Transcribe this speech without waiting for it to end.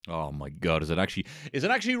Oh my God! Is it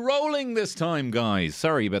actually rolling this time, guys?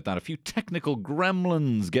 Sorry about that. A few technical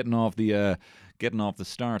gremlins getting off the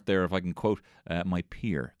start there. If I can quote my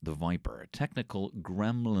peer, the Viper, technical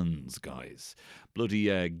gremlins, guys. Bloody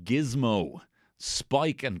Gizmo,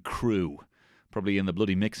 Spike, and crew. Probably in the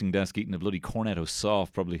bloody mixing desk eating a bloody Cornetto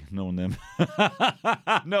soft, probably knowing them.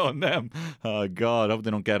 Knowing them. Oh God, hope they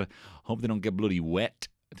don't get bloody wet.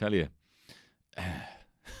 I tell you.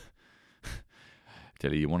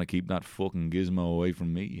 Tell you want to keep that fucking Gizmo away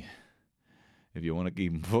from me. If you want to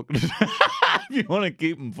keep him fucking, if you want to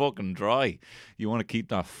keep him fucking dry, you want to keep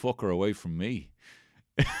that fucker away from me.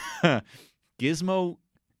 Gizmo,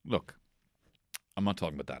 look, I'm not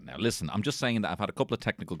talking about that now. Listen, I'm just saying that I've had a couple of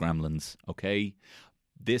technical gremlins. Okay,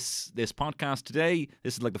 this podcast today,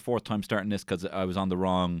 this is like the fourth time starting this because I was on the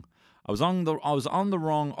wrong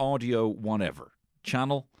audio whatever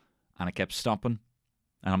channel, and I kept stopping.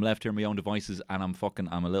 And I'm left here on my own devices, and I'm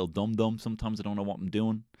a little dumb. Sometimes I don't know what I'm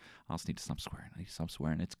doing. I also need to stop swearing.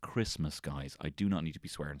 It's Christmas, guys. I do not need to be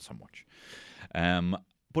swearing so much.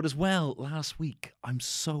 But as well, last week,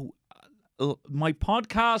 my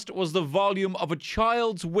podcast was the volume of a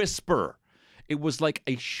child's whisper. It was like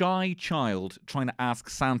a shy child trying to ask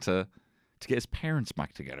Santa to get his parents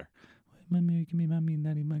back together. Mommy and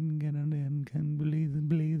Daddy back together. Can believe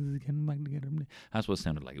getting back together. That's what it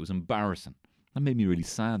sounded like. It was embarrassing. That made me really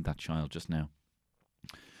sad, that child, just now.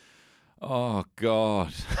 Oh,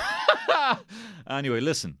 God. Anyway,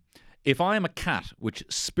 listen. If I am a cat, which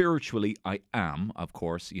spiritually I am, of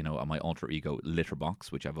course, my alter ego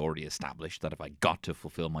Litterbox, which I've already established that if I got to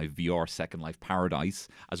fulfill my VR Second Life paradise,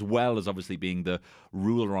 as well as obviously being the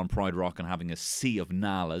ruler on Pride Rock and having a sea of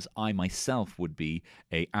Nalas, I myself would be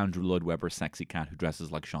a Andrew Lloyd Webber sexy cat who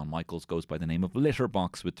dresses like Shawn Michaels, goes by the name of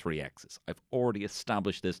Litterbox with 3 X's. I've already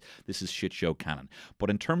established this. This is shit show canon. But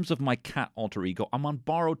in terms of my cat alter ego, I'm on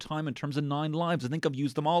borrowed time in terms of 9 lives. I think I've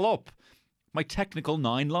used them all up. My technical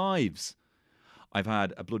 9 lives. I've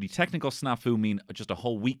had a bloody technical snafu, just a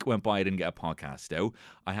whole week went by, I didn't get a podcast out.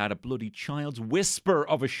 I had a bloody child's whisper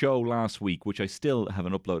of a show last week, which I still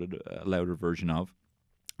haven't uploaded a louder version of.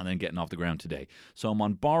 And then getting off the ground today. So I'm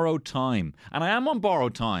on borrowed time. And I am on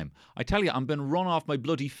borrowed time. I tell you, I'm been run off my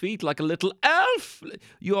bloody feet like a little elf.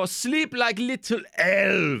 You're asleep like little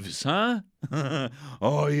elves, huh?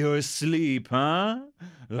 Oh, you're asleep, huh?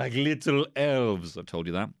 Like little elves. I told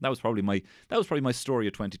you that. That was probably my story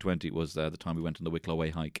of 2020, was the time we went on the Wicklow Way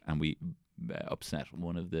hike and we upset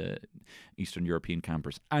one of the Eastern European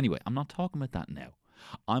campers. Anyway, I'm not talking about that now.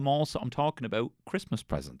 I'm talking about Christmas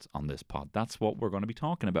presents on this pod. That's what we're going to be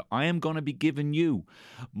talking about. I am going to be giving you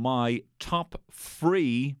my top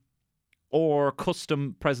free or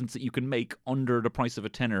custom presents that you can make under the price of a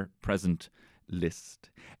tenner present list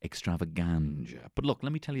extravaganza. But look,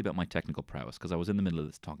 let me tell you about my technical prowess, because I was in the middle of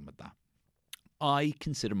this talking about that. I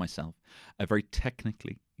consider myself a very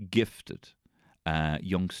technically gifted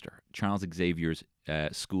youngster. Charles Xavier's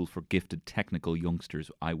School for Gifted Technical Youngsters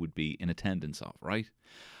I would be in attendance of, right?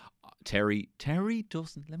 Terry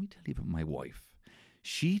doesn't, let me tell you about my wife.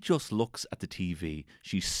 She just looks at the TV,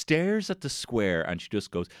 she stares at the square, and she just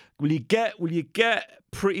goes, will you get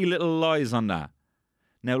Pretty Little Lies on that?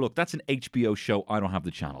 Now look, that's an HBO show. I don't have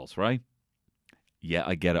the channels, right? Yeah,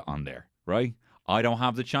 I get it on there, right? I don't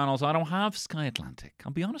have the channels. I don't have Sky Atlantic.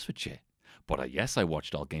 I'll be honest with you. But yes, I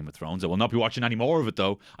watched all Game of Thrones. I will not be watching any more of it,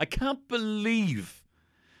 though. I can't believe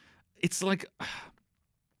it's like a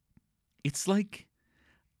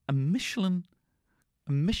Michelin.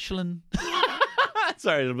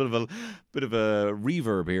 Sorry, a bit of a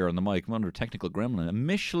reverb here on the mic. I'm under a technical gremlin. A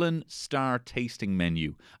Michelin star tasting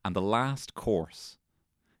menu, and the last course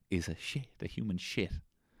is a human shit.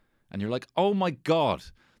 And you're like, oh my God,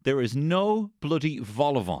 there is no bloody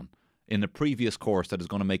vol au vent in the previous course that is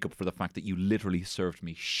going to make up for the fact that you literally served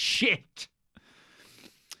me shit.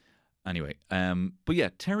 Anyway, but yeah,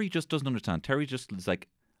 Terry just doesn't understand. Terry just is like,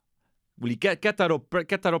 will you get that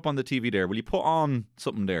up on the TV there? Will you put on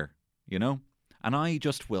something there, And I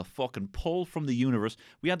just will fucking pull from the universe.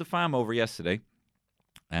 We had the fam over yesterday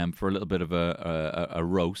for a little bit of a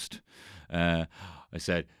roast. I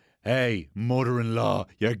said, hey, mother-in-law,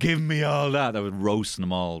 you're giving me all that. I was roasting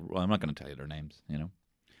them all. I'm not going to tell you their names,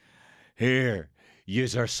 Here,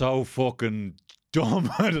 yous are so fucking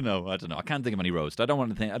dumb. I don't know. I can't think of any roast. I don't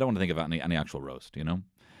want to think of any actual roast,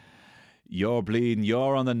 You're bleeding.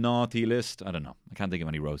 You're on the naughty list. I don't know. I can't think of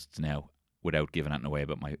any roasts now without giving anything away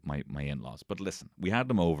about my in-laws. But listen, we had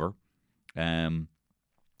them over.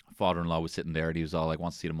 Father-in-law was sitting there and he was all like,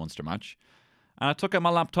 wants to see the Munster match. And I took out my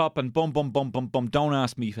laptop and boom. Don't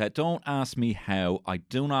ask me how. I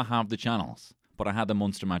do not have the channels. But I had the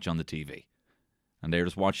Munster match on the TV. and they're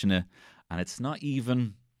just watching it, and it's not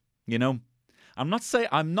even, you know, I'm not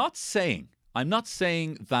saying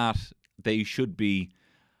that they should be,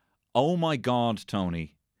 oh my God,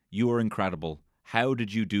 Tony, you are incredible. How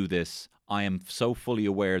did you do this? I am so fully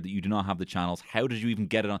aware that you do not have the channels. How did you even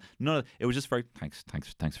get it on? No, it was just very, thanks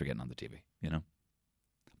for getting on the TV, you know?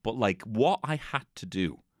 But like what I had to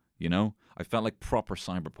do, you know, I felt like proper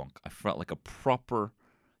Cyberpunk. I felt like a proper,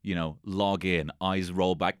 you know, log in, eyes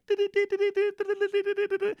roll back,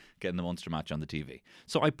 getting the Munster match on the TV.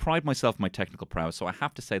 So I pride myself in my technical prowess. So I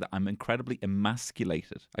have to say that I'm incredibly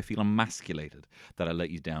emasculated. I feel emasculated that I let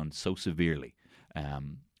you down so severely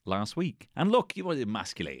last week. And look, you want to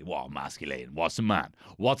emasculate. What emasculating? What's a man?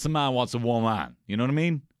 What's a man? What's a woman? You know what I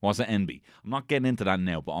mean? What's an envy? I'm not getting into that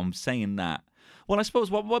now, but I'm saying that. Well, I suppose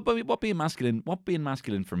what being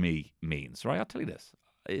masculine for me means, right? I'll tell you this.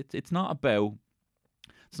 It's not about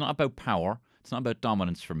power. It's not about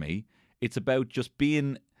dominance for me. It's about just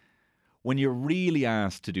being, when you're really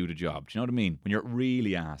asked to do the job. Do you know what I mean? When you're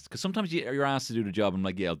really asked. Because sometimes you're asked to do the job and I'm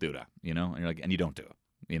like, yeah, I'll do that. You know? And you're like, and you don't do it.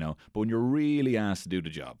 You know? But when you're really asked to do the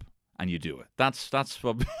job and you do it, that's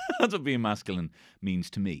what that's what being masculine means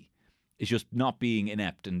to me. It's just not being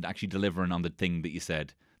inept and actually delivering on the thing that you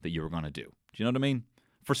said that you were going to do. Do you know what I mean?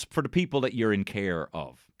 For the people that you're in care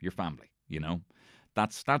of, your family, you know?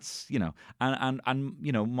 That's you know, and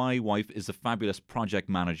you know, my wife is a fabulous project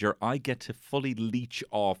manager. I get to fully leech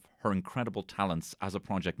off her incredible talents as a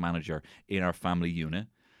project manager in our family unit,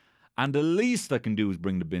 and the least I can do is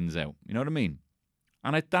bring the bins out. You know what I mean?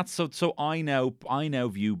 And that's so I now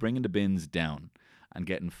view bringing the bins down and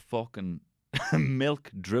getting fucking milk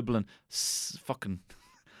dribbling, fucking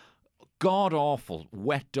god awful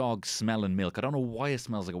wet dog smelling milk. I don't know why it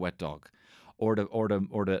smells like a wet dog, or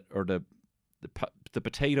the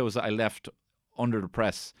potatoes that I left under the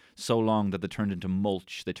press so long that they turned into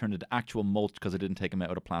mulch. They turned into actual mulch because I didn't take them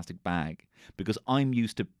out of a plastic bag. Because I'm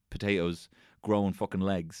used to potatoes growing fucking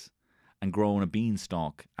legs and growing a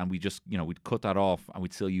beanstalk, and we just, you know, we'd cut that off and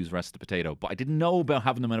we'd still use the rest of the potato. But I didn't know about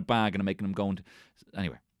having them in a bag and making them go into...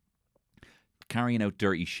 Anyway, carrying out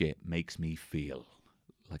dirty shit makes me feel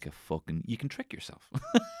like a fucking... You can trick yourself.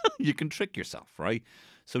 You can trick yourself, right?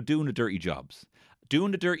 So doing the dirty jobs,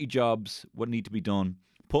 what need to be done,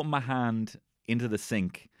 putting my hand into the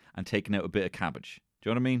sink and taking out a bit of cabbage. Do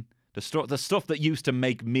you know what I mean? The stuff that used to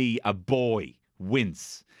make me a boy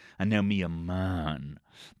wince, and now me a man,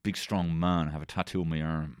 big strong man. I have a tattoo on my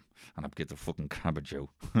arm, and I get the fucking cabbage out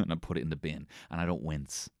and I put it in the bin, and I don't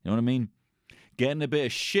wince. You know what I mean? Getting a bit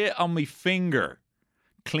of shit on my finger,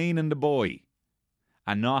 cleaning the boy,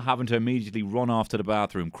 and not having to immediately run off to the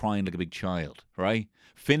bathroom crying like a big child, right?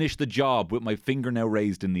 Finish the job with my finger now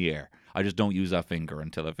raised in the air. I just don't use that finger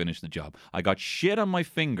until I finish the job. I got shit on my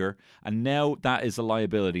finger, and now that is a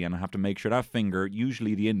liability, and I have to make sure that finger,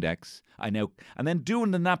 usually the index, and then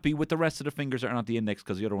doing the nappy with the rest of the fingers that are not the index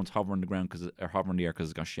because the other one's hovering the ground or hovering the air because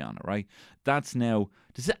it's got shit on it, right? That's now...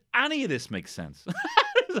 Does any of this make sense?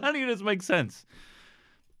 Does any of this make sense?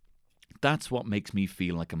 That's what makes me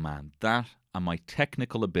feel like a man. That and my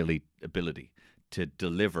technical ability to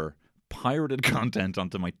deliver pirated content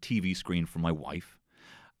onto my TV screen for my wife,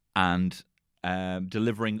 and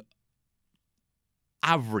delivering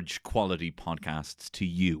average quality podcasts to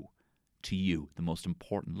you, the most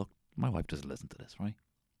important. Look, my wife doesn't listen to this, right?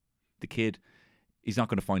 The kid, he's not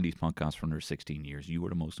going to find these podcasts for another 16 years. You are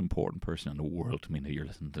the most important person in the world to me that you're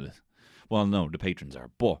listening to this. Well, no, the patrons are,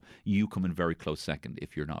 but you come in very close second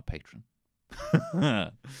if you're not a patron.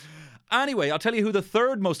 Anyway, I'll tell you who the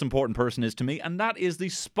third most important person is to me, and that is the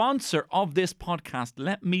sponsor of this podcast.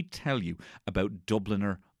 Let me tell you about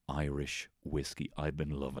Dubliner Irish whiskey. I've been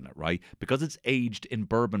loving it, right? Because it's aged in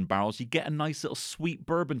bourbon barrels, you get a nice little sweet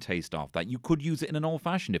bourbon taste off that. You could use it in an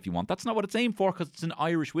old-fashioned if you want. That's not what it's aimed for because it's an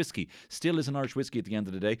Irish whiskey. Still is an Irish whiskey at the end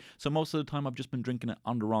of the day. So most of the time I've just been drinking it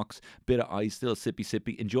on the rocks, bit of ice, still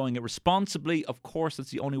sippy, enjoying it responsibly. Of course,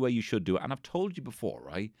 that's the only way you should do it. And I've told you before,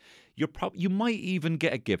 right? You might even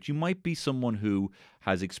get a gift. You might be someone who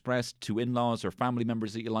has expressed to in-laws or family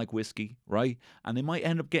members that you like whiskey, right? And they might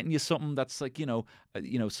end up getting you something that's like,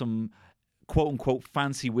 some quote-unquote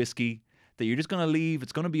fancy whiskey that you're just going to leave.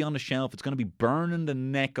 It's going to be on the shelf. It's going to be burning the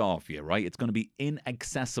neck off you, right? It's going to be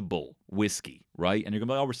inaccessible whiskey, right? And you're going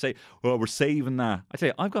to be, we're saving that. I tell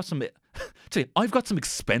you, I've got some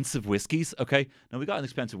expensive whiskeys, okay? Now, we got an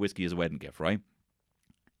expensive whiskey as a wedding gift, right?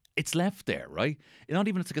 It's left there, right? Not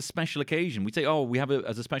even it's like a special occasion. We say, we have it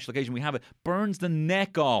as a special occasion. We have it. Burns the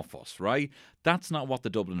neck off us, right? That's not what the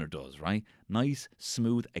Dubliner does, right? Nice,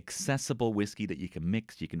 smooth, accessible whiskey that you can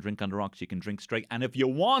mix, you can drink on the rocks, you can drink straight. And if you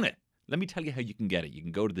want it, Let me tell you how you can get it. You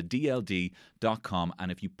can go to the DLD.com,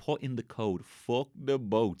 and if you put in the code Fuck the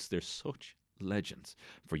Boats, they're such legends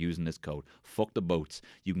for using this code Fuck the Boats,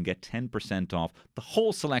 you can get 10% off the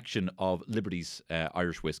whole selection of Liberty's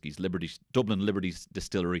Irish whiskies, Dublin Liberty's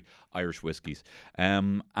Distillery Irish whiskies,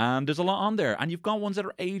 and there's a lot on there, and you've got ones that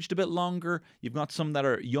are aged a bit longer, you've got some that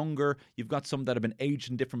are younger, you've got some that have been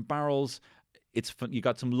aged in different barrels. You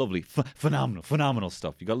got some lovely, phenomenal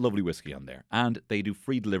stuff. You got lovely whiskey on there. And they do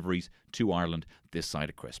free deliveries to Ireland this side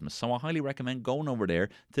of Christmas. So I highly recommend going over there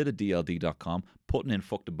to the DLD.com, putting in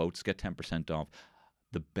Fuck the Boats, get 10% off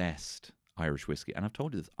the best Irish whiskey. And I've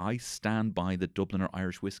told you this, I stand by the Dubliner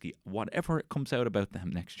Irish whiskey, whatever it comes out about them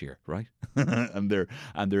next year, right? and their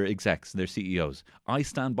execs, their CEOs. I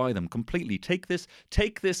stand by them completely. Take this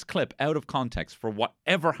clip out of context for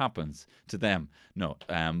whatever happens to them. No,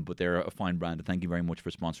 but they're a fine brand. And thank you very much for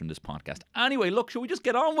sponsoring this podcast. Anyway, look, shall we just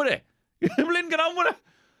get on with it? Lynn, get on with it.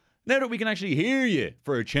 Now that we can actually hear you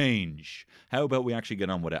for a change, how about we actually get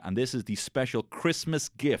on with it? And this is the special Christmas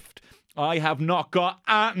gift. I have not got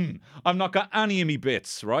any of me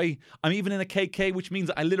bits, right? I'm even in a KK, which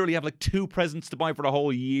means I literally have like 2 presents to buy for the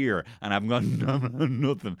whole year, and I've got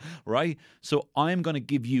nothing, right? So I'm going to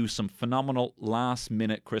give you some phenomenal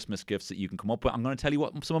last-minute Christmas gifts that you can come up with. I'm going to tell you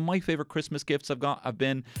what some of my favorite Christmas gifts have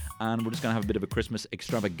been, and we're just going to have a bit of a Christmas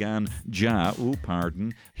extravaganza,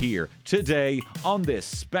 here today on this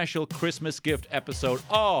special Christmas gift episode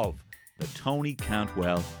of the Tony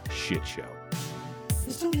Cantwell Shit Show.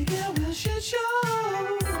 It's Tony Cantwell Shit Show. And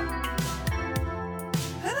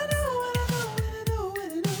I know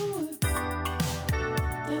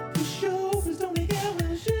that the show is Tony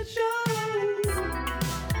Cantwell Shit Show.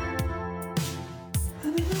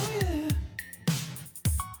 And I know, yeah.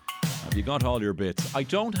 Have you got all your bits? I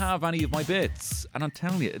don't have any of my bits. And I'm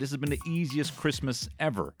telling you, this has been the easiest Christmas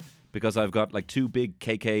ever because I've got like 2 big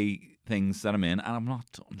KK things that I'm in, and I'm not.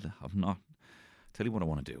 Tell you what I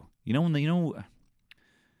want to do.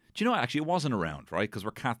 Do you know, actually, it wasn't around, right? Because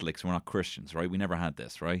we're Catholics, we're not Christians, right? We never had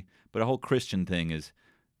this, right? But the whole Christian thing is,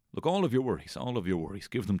 look, all of your worries,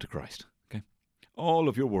 give them to Christ, okay? All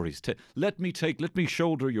of your worries. Let me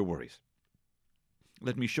shoulder your worries.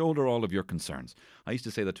 Let me shoulder all of your concerns. I used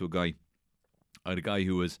to say that to a guy. I had a guy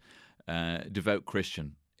who was devout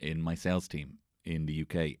Christian in my sales team in the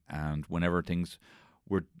UK, and whenever things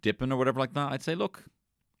were dipping or whatever like that, I'd say, look,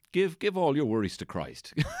 Give all your worries to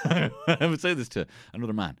Christ. I would say this to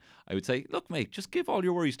another man. I would say, look, mate, just give all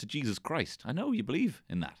your worries to Jesus Christ. I know you believe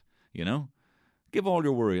in that, Give all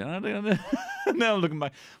your worry. And now looking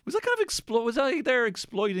back, was I there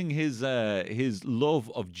exploiting his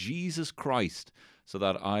love of Jesus Christ so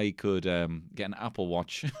that I could get an Apple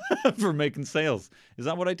Watch for making sales? Is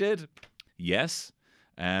that what I did? Yes.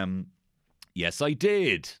 Yes, I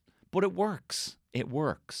did. But it works. It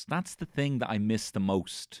works. That's the thing that I miss the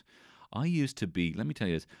most. I used to be, let me tell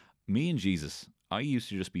you this, me and Jesus, I used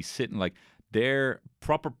to just be sitting like their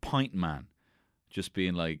proper pint man, just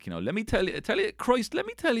being like, let me tell you, Christ, let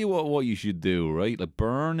me tell you what you should do, right? Like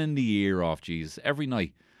burning the ear off Jesus every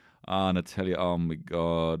night. And I tell you, oh my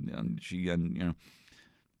God, and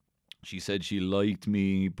she said she liked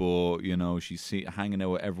me, but, she's hanging out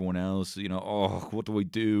with everyone else. Oh, what do I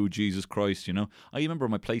do? Jesus Christ, I remember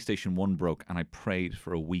my PlayStation 1 broke, and I prayed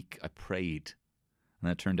for a week. I prayed.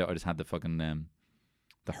 And it turned out I just had the fucking,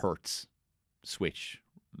 the Hertz switch.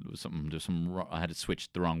 I had it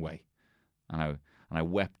switched the wrong way. And I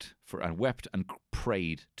wept and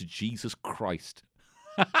prayed to Jesus Christ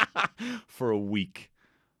for a week.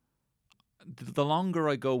 The longer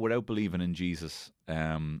I go without believing in Jesus,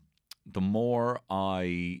 the more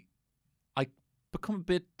I become a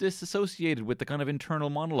bit disassociated with the kind of internal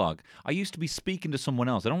monologue. I used to be speaking to someone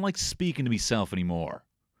else. I don't like speaking to myself anymore.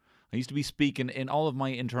 I used to be speaking in all of my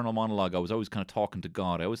internal monologue. I was always kind of talking to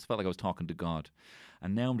God. I always felt like I was talking to God.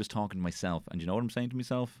 And now I'm just talking to myself. And you know what I'm saying to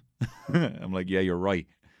myself? I'm like, yeah, you're right.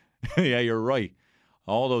 Yeah, you're right.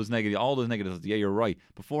 All those negatives, yeah, you're right.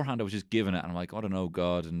 Beforehand, I was just giving it, and I'm like, I don't know,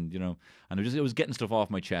 God, and and it was getting stuff off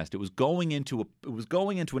my chest. It was going into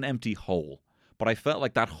an empty hole, but I felt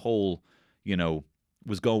like that hole,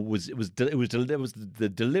 was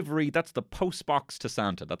the delivery. That's the post box to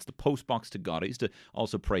Santa. That's the post box to God. I used to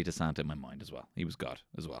also pray to Santa in my mind as well. He was God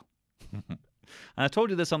as well. And I told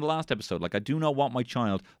you this on the last episode. Like, I do not want my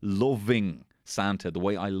child loving Santa the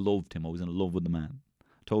way I loved him. I was in love with the man.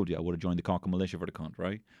 Told you I would have joined the Cork militia for the cunt,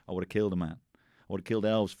 right? I would have killed a man. I would have killed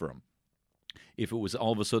elves for him. If it was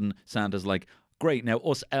all of a sudden Santa's like, great, now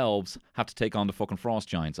us elves have to take on the fucking frost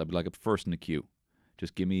giants, I'd be like, first in the queue.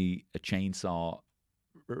 Just give me a chainsaw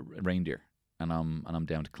reindeer, and I'm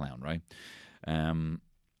down to clown, right?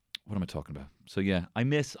 what am I talking about? So yeah, I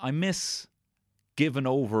miss giving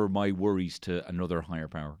over my worries to another higher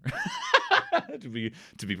power. to be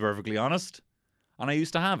perfectly honest, and I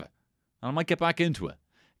used to have it, and I might get back into it.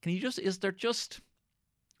 Can you just? Is there just?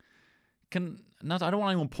 Can not? I don't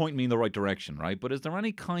want anyone pointing me in the right direction, right? But is there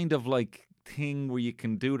any kind of like thing where you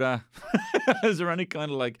can do that? Is there any kind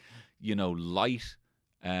of like,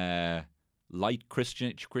 light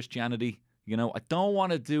Christianity? I don't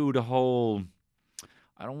want to do the whole.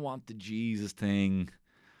 I don't want the Jesus thing.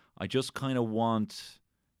 I just kind of want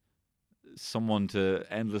someone to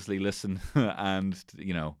endlessly listen and,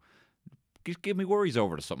 give me worries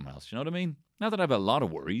over to something else. You know what I mean? Not that I have a lot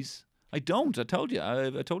of worries. I don't. I told you.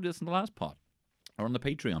 I told you this in the last pod or on the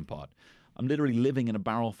Patreon pod. I'm literally living in a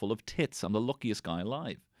barrel full of tits. I'm the luckiest guy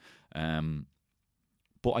alive.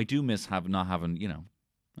 But I do miss not having,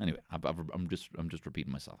 Anyway, I'm just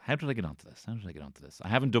repeating myself. How did I get onto this? I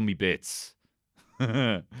haven't done me bits.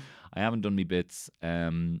 I haven't done me bits.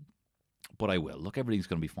 But I will. Look, everything's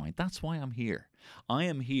going to be fine. That's why I'm here. I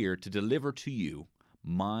am here to deliver to you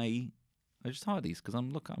I just thought of these because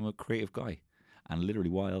I'm a creative guy. And literally,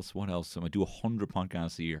 what else? I do 100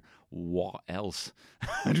 podcasts a year. What else?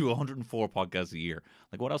 I do 104 podcasts a year.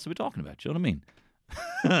 Like, what else are we talking about? Do you know what I mean?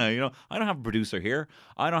 I don't have a producer here.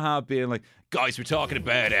 I don't have being like, guys, we're talking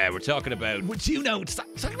about, would you know, does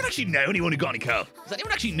anyone actually know anyone who got any coal? Does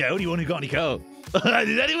anyone actually know anyone who got any coal? Does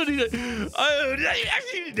anyone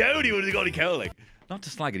actually know anyone who got any coal? Like, not to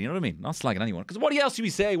slag it, you know what I mean? Not slagging anyone. Because what else do we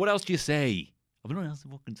say? What else do you say? I don't know what else to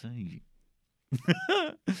fucking say.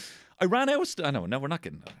 I ran out of no, we're not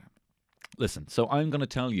getting. Listen, so I'm going to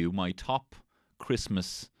tell you my top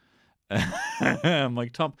Christmas, my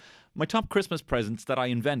top Christmas presents that I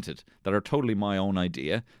invented that are totally my own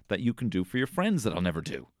idea that you can do for your friends that I'll never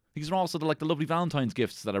do. These are also the lovely Valentine's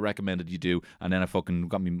gifts that I recommended you do, and then I fucking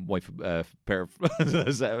got my wife a pair of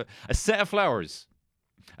a set of flowers,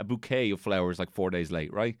 a bouquet of flowers like 4 days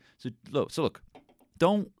late, right? So look,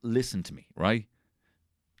 don't listen to me, right?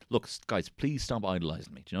 Look, guys, please stop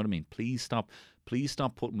idolizing me. Do you know what I mean? Please stop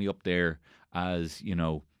putting me up there as,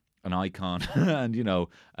 an icon and,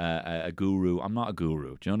 a guru. I'm not a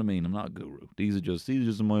guru. Do you know what I mean? I'm not a guru. These are just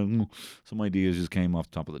some ideas just came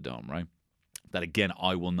off the top of the dome, right? That, again,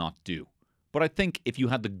 I will not do. But I think if you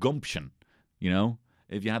had the gumption,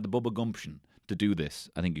 if you had the Bubba gumption to do this,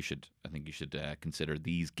 I think you should consider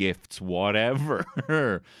these gifts, whatever.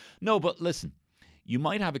 No, but listen, you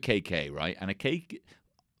might have a KK, right? And a cake...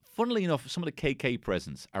 Funnily enough, some of the KK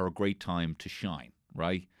presents are a great time to shine,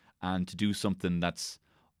 right? And to do something that's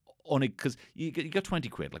because you got 20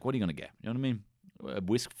 quid. Like, what are you going to get? You know what I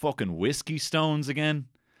mean? Fucking whiskey stones again.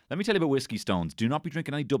 Let me tell you about whiskey stones. Do not be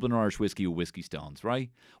drinking any Dublin Irish whiskey with whiskey stones,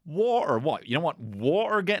 right? Water, what? You know what?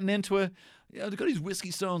 Water getting into it? Yeah, they've got these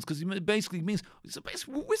whiskey stones because it basically means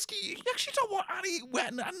whiskey. You actually don't want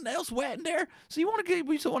anything else wet in there. So you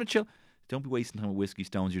just want to chill. Don't be wasting time with whiskey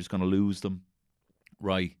stones. You're just going to lose them.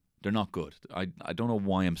 Right, they're not good. I don't know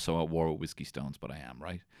why I'm so at war with whiskey stones, but I am,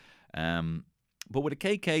 right? But with a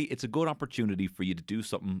KK, it's a good opportunity for you to do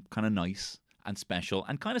something kind of nice and special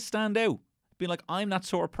and kind of stand out. Be like, I'm that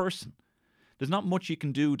sort of person. There's not much you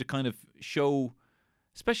can do to kind of show,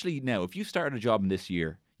 especially now, if you started a job in this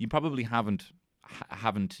year, you probably haven't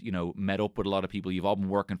met up with a lot of people. You've all been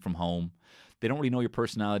working from home. They don't really know your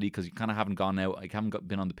personality because you kind of haven't gone out, like haven't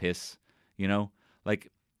been on the piss, like.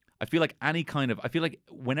 I feel like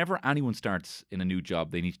whenever anyone starts in a new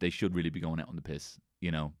job, they should really be going out on the piss,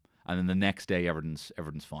 and then the next day everything's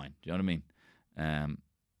fine. Do you know what I mean? What am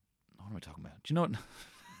I talking about? Do you know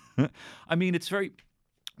what? I mean, it's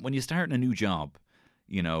when you start in a new job,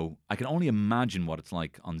 I can only imagine what it's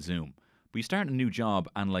like on Zoom. But you start in a new job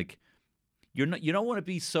and like you don't want to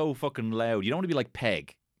be so fucking loud. You don't want to be like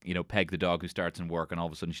Peg. Peg the dog who starts in work and all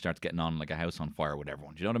of a sudden she starts getting on like a house on fire with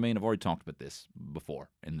everyone. Do you know what I mean? I've already talked about this before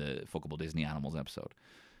in the Fuckable Disney Animals episode.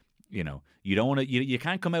 You don't want to, you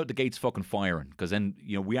can't come out the gates fucking firing because then,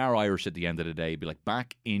 we are Irish at the end of the day. Be like,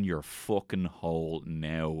 back in your fucking hole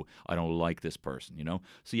now. I don't like this person,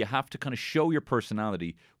 So you have to kind of show your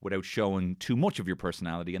personality without showing too much of your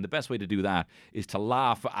personality. And the best way to do that is to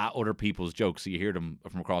laugh at other people's jokes so you hear them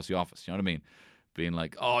from across the office. You know what I mean? Being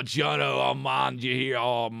like, oh, Jono, oh, man, did you hear?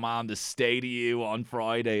 Oh, man, the state of you on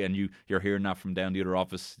Friday. And you're hearing that from down the other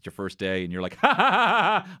office. It's your first day. And you're like, ha, ha,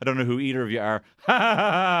 ha, ha. I don't know who either of you are. Ha, ha,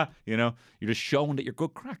 ha, ha. You're just showing that you're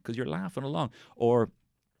good crack because you're laughing along. Or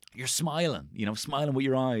you're smiling, smiling with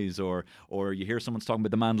your eyes. Or you hear someone's talking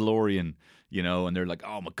about The Mandalorian, and they're like,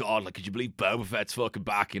 oh, my God, like, could you believe Boba Fett's fucking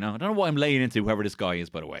back, I don't know why I'm laying into whoever this guy is,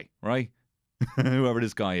 by the way, right? Whoever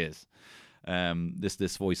this guy is.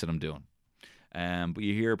 This voice that I'm doing. But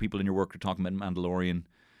you hear people in your work are talking about Mandalorian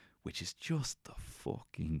which is just the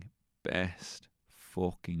fucking best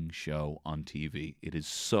fucking show on TV. It is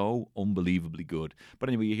so unbelievably good. But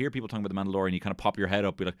anyway, you hear people talking about The Mandalorian, you kind of pop your head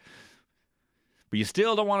up, be like, but you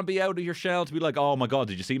still don't want to be out of your shell to be like, oh my God,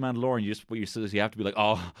 did you see Mandalorian? You have to be like,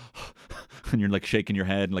 oh, and you're like shaking your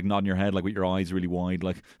head and like nodding your head like with your eyes really wide,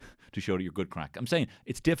 like to show that you're good crack. I'm saying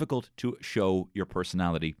it's difficult to show your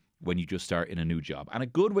personality when you just start in a new job. And a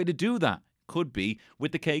good way to do that could be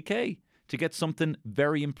with the KK, to get something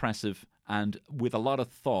very impressive and with a lot of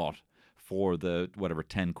thought for the whatever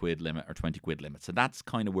 10 quid limit or 20 quid limit. So that's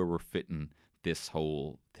kind of where we're fitting this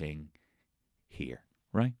whole thing here,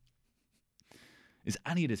 right? Is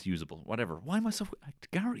any of this usable? Whatever. Why am I so...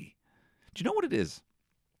 Gary, do you know what it is?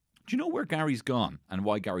 Do you know where Gary's gone and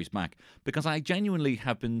why Gary's back? Because I genuinely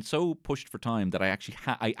have been so pushed for time that I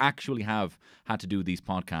actually have had to do these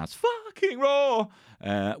podcasts fucking raw.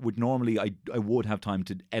 Would normally I would have time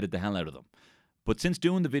to edit the hell out of them. But since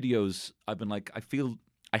doing the videos, I've been like, I feel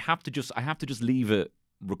I have to just leave it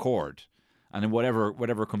record. And then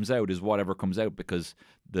whatever comes out is whatever comes out, because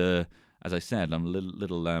as I said, I'm a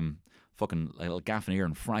little fucking little gaffing here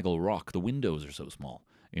in Fraggle Rock. The windows are so small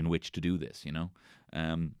in which to do this, you know?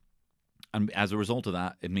 And as a result of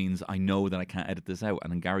that, it means I know that I can't edit this out.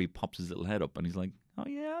 And then Gary pops his little head up and he's like, oh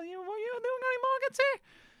yeah, what are you doing, Gary Morgan's here?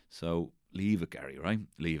 So leave it, Gary, right?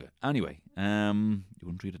 Leave it. Anyway, you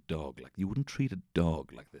wouldn't treat a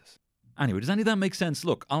dog like this. Anyway, does any of that make sense?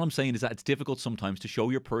 Look, all I'm saying is that it's difficult sometimes to show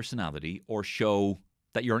your personality or show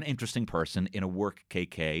that you're an interesting person in a work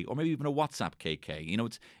KK or maybe even a WhatsApp KK. You know,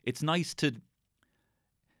 it's nice to,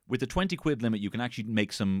 with the 20 quid limit, you can actually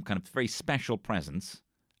make some kind of very special presents,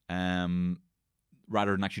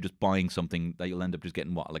 rather than actually just buying something that you'll end up just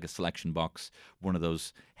getting like a selection box, one of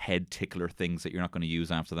those head tickler things that you're not going to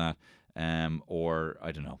use after that, or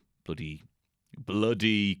I don't know,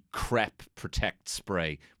 bloody Crep Protect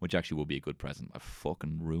spray, which actually will be a good present. I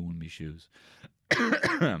fucking ruined my shoes.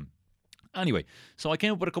 Anyway, so I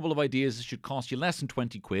came up with a couple of ideas that should cost you less than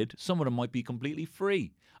 20 quid. Some of them might be completely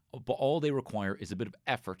free, but all they require is a bit of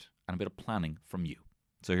effort and a bit of planning from you.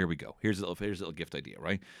 So here we go. Here's a little gift idea,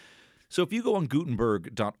 right? So if you go on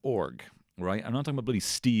Gutenberg.org, right? I'm not talking about bloody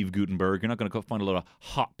Steve Gutenberg. You're not going to go find a lot of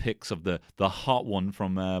hot pics of the hot one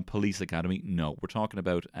from Police Academy. No, we're talking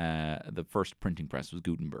about the first printing press was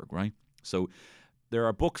Gutenberg, right? So there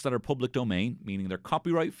are books that are public domain, meaning they're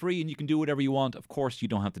copyright free and you can do whatever you want. Of course, you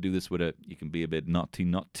don't have to do this with it. You can be a bit naughty,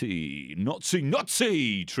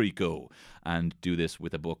 Trico, and do this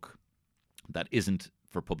with a book that isn't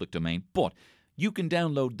for public domain. But you can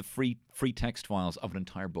download the free text files of an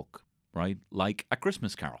entire book, right? Like A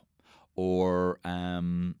Christmas Carol, or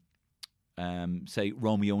say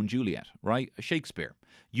Romeo and Juliet, right? Shakespeare.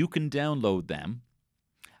 You can download them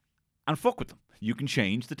and fuck with them. You can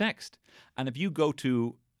change the text. And if you go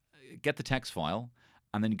to get the text file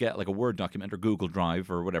and then you get like a Word document or Google Drive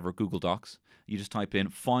or whatever, Google Docs, you just type in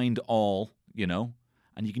find all, you know,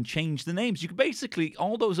 and you can change the names. You can basically,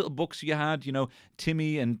 all those little books you had, you know,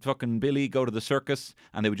 Timmy and fucking Billy go to the circus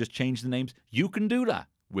and they would just change the names. You can do that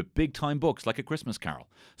with big time books like A Christmas Carol.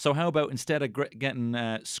 So how about instead of getting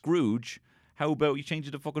Scrooge, how about you change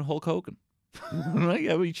it to fucking Hulk Hogan? Right?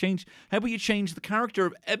 How about you change the character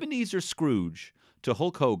of Ebenezer Scrooge to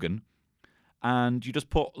Hulk Hogan, and you just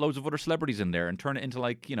put loads of other celebrities in there and turn it into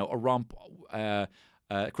like, you know, a romp,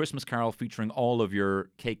 Christmas Carol featuring all of your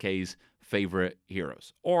KK's favorite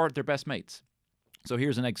heroes or their best mates. So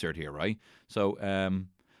here's an excerpt here, right? So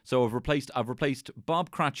I've replaced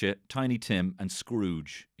Bob Cratchit, Tiny Tim, and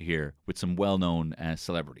Scrooge here with some well-known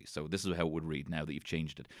celebrities. So this is how it would read now that you've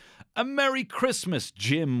changed it. A Merry Christmas,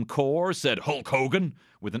 Jim Core, said Hulk Hogan,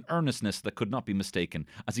 with an earnestness that could not be mistaken,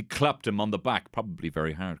 as he clapped him on the back, probably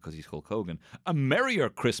very hard because he's Hulk Hogan. A merrier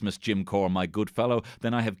Christmas, Jim Core, my good fellow,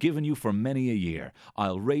 than I have given you for many a year.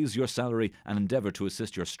 I'll raise your salary and endeavour to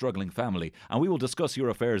assist your struggling family, and we will discuss your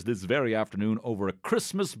affairs this very afternoon over a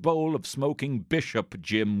Christmas bowl of smoking Bishop,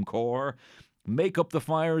 Jim Core. Make up the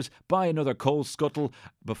fires, buy another coal scuttle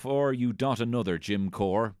before you dot another, Jim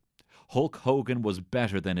Core. Hulk Hogan was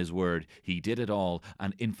better than his word. He did it all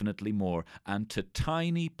and infinitely more. And to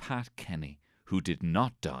tiny Pat Kenny, who did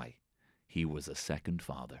not die, he was a second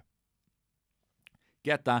father.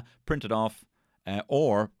 Get that, print it off,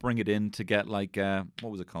 or bring it in to get like,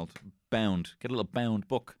 what was it called? Bound. Get a little bound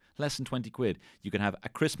book, less than 20 quid. You can have A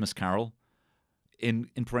Christmas Carol, in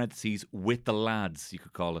parentheses, with the lads, you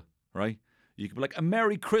could call it, right? You could be like, a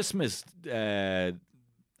Merry Christmas,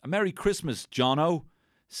 Jono,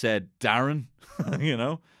 said Darren. You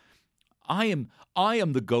know, I am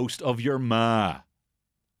the ghost of your ma.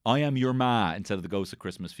 I am your ma instead of the ghost of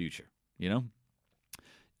Christmas future. You know,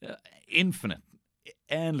 infinite.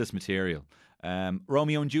 endless material.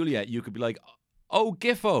 Romeo and Juliet, you could be like, oh,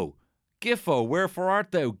 Giffo, Giffo, wherefore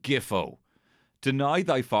art thou, Giffo? Deny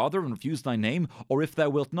thy father and refuse thy name, or if thou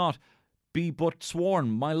wilt not, be but sworn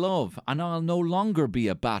my love, and I'll no longer be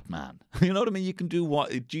a Batman. You know what I mean? You can do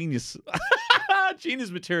what genius,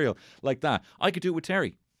 genius material like that. I could do it with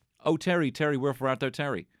Terry. Oh, Terry, Terry, wherefore art thou,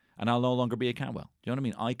 Terry? And I'll no longer be a Catwell. Do you know what I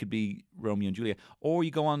mean? I could be Romeo and Juliet. Or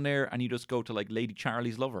you go on there and you just go to like Lady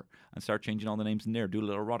Charlie's Lover and start changing all the names in there, do a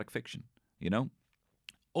little erotic fiction, you know?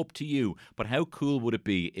 Up to you. But how cool would it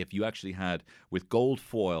be if you actually had, with gold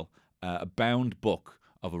foil, a bound book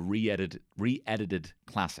of a re-edited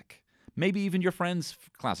classic? Maybe even your friend's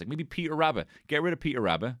classic. Maybe Peter Rabbit. Get rid of Peter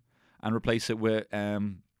Rabbit and replace it with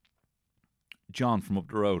John from up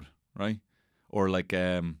the road, right? Or like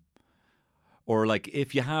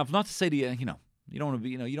if you have, not to say you don't want to be,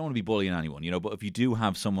 you don't want to be bullying anyone, but if you do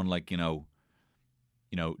have someone like,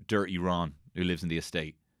 Dirty Ron who lives in the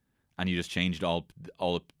estate, and you just changed all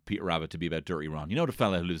of Peter Rabbit to be about Dirty Ron. You know the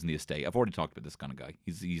fella who lives in the estate. I've already talked about this kind of guy.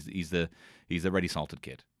 He's the ready salted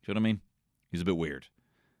kid. Do you know what I mean? He's a bit weird.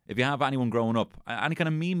 If you have anyone growing up, any kind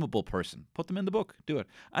of memeable person, put them in the book. Do it.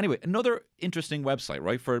 Anyway, another interesting website,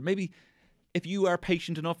 right? For maybe if you are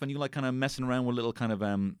patient enough and you like kind of messing around with little kind of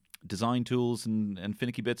design tools and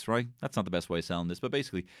finicky bits, right? That's not the best way of selling this, but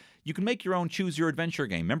basically, you can make your own choose your adventure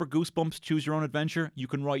game. Remember Goosebumps, choose your own adventure? You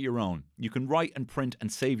can write your own. You can write and print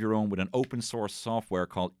and save your own with an open source software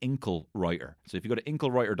called Inkle Writer. So if you go to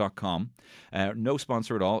inklewriter.com, no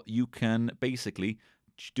sponsor at all, you can basically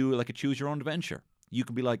do like a choose your own adventure. You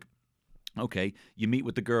can be like, okay, you meet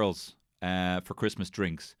with the girls for Christmas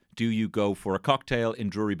drinks. Do you go for a cocktail in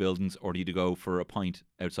Drury Buildings, or do you go for a pint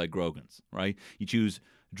outside Grogan's, right? You choose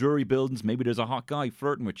Drury Buildings, maybe there's a hot guy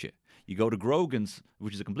flirting with you. You go to Grogan's,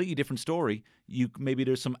 which is a completely different story. Maybe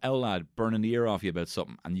there's some owl lad burning the ear off you about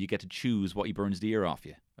something, and you get to choose what he burns the ear off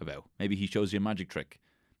you about. Maybe he shows you a magic trick.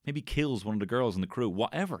 Maybe kills one of the girls in the crew.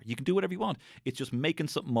 Whatever. You can do whatever you want. It's just making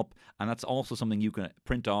something up, and that's also something you can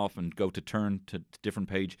print off and go to turn to different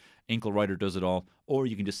page. Inkle Writer does it all. Or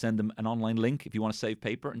you can just send them an online link if you want to save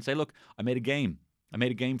paper and say, look, I made a game. I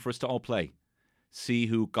made a game for us to all play. See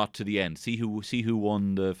who got to the end. See who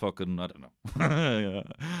won the fucking, I don't know.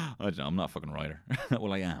 I'm not a fucking writer.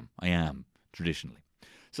 Well, I am, traditionally.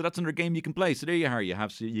 So that's another game you can play. So there you are.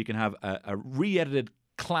 You can have a re-edited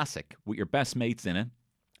classic with your best mates in it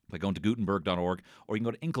by going to Gutenberg.org, or you can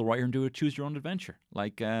go to Inkle Writer and do a choose your own adventure.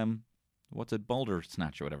 Like, what's it, Boulder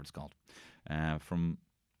Snatch or whatever it's called, from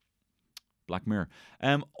Black Mirror.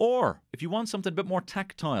 Or if you want something a bit more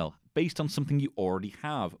tactile, based on something you already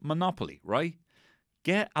have, Monopoly, right?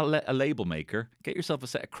 Get a label maker, get yourself a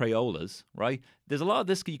set of Crayolas, right? There's a lot of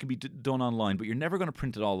this you can be done online, but you're never going to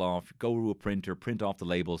print it all off. Go to a printer, print off the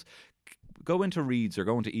labels. Go into Reed's or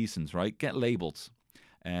go into Eason's, right? Get labels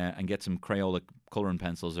and get some Crayola colouring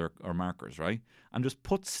pencils or markers, right? And just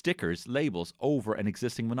put stickers, labels over an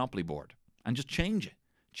existing Monopoly board and just change it.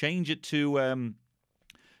 Change it to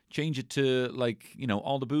like,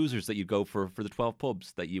 all the boozers that you go for the 12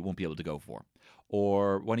 pubs that you won't be able to go for.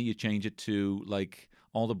 Or why don't you change it to like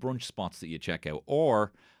all the brunch spots that you check out,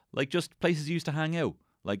 or like just places you used to hang out,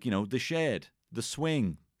 like, the shed, the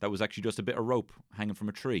swing that was actually just a bit of rope hanging from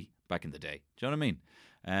a tree back in the day. Do you know what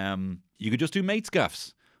I mean? You could just do mates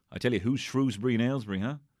gaffs. I tell you, who's Shrewsbury and Aylesbury,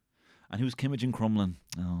 huh? And who's Kimmage and Crumlin?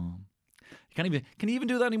 Oh, can you even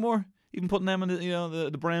do that anymore? Even putting them on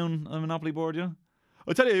the brown Monopoly board,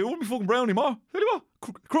 I tell you, it won't be fucking brown anymore. Tell you what,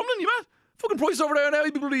 Crumlin, you mad? Fucking price over there now.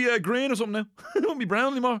 He'd be bloody green or something now. It won't be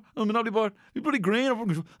brown anymore on the Monopoly board. He'd be bloody green or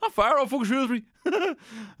fucking not far off fucking Shrewsbury.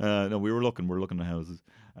 No, we're looking at houses.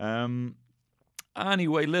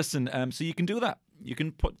 Anyway, listen. So you can do that. You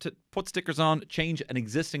can put stickers on, change an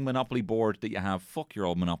existing Monopoly board that you have. Fuck your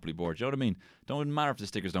old Monopoly board. You know what I mean? Don't even matter if the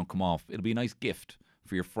stickers don't come off. It'll be a nice gift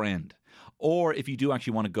for your friend. Or if you do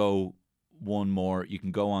actually want to go one more, you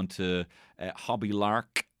can go on to Hobby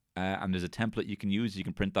Lark. And there's a template you can use. You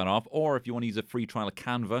can print that off. Or if you want to use a free trial of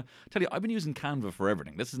Canva. I tell you, I've been using Canva for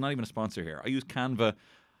everything. This is not even a sponsor here. I use Canva.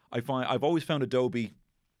 I've always found Adobe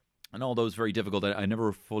and all those very difficult. I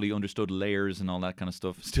never fully understood layers and all that kind of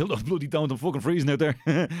stuff. Still don't bloody don't. I'm fucking freezing out there.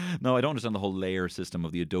 No, I don't understand the whole layer system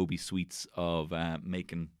of the Adobe suites of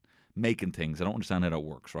making things. I don't understand how that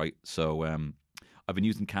works, right? So I've been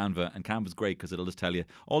using Canva, and Canva's great because it'll just tell you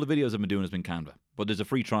all the videos I've been doing has been Canva. But there's a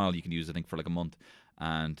free trial you can use, I think, for like a month.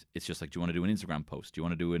 And it's just like, do you want to do an Instagram post? Do you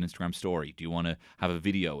want to do an Instagram story? Do you want to have a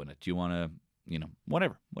video in it? Do you want to,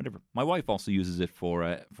 whatever. My wife also uses it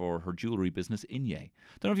for her jewelry business, Inye.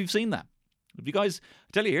 Don't know if you've seen that. If you guys,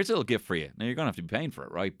 I tell you, here's a little gift for you. Now, you're going to have to be paying for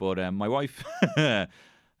it, right? But my wife,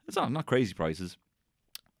 it's not crazy prices.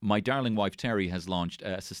 my darling wife Terry has launched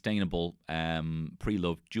a sustainable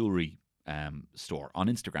pre-loved jewelry store on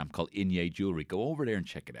Instagram called Inye Jewelry. Go over there and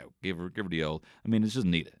check it out. Give her the old. I mean, it doesn't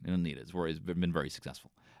need it. It doesn't need it. It's been very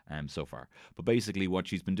successful so far. But basically, what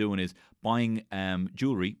she's been doing is buying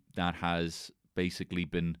jewelry that has basically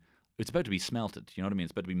been. It's about to be smelted. You know what I mean?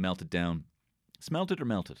 It's about to be melted down. Smelted or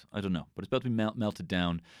melted? I don't know. But it's about to be melted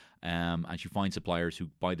down. And she finds suppliers who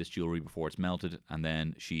buy this jewelry before it's melted, and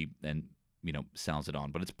then she sells it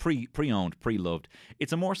on. But it's pre-owned, pre-loved.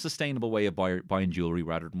 It's a more sustainable way of buying jewelry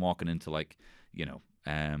rather than walking into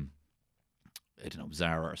I don't know,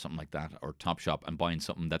 Zara or something like that, or Topshop, and buying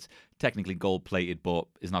something that's technically gold-plated but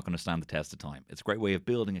is not going to stand the test of time. It's a great way of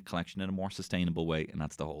building a collection in a more sustainable way, and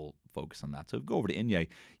that's the whole focus on that. So if you go over to Inye,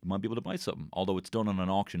 you might be able to buy something, although it's done on an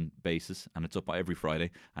auction basis, and it's up by every Friday,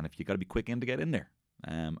 and if you got to be quick in to get in there.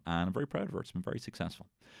 And I'm very proud of her. It's been very successful.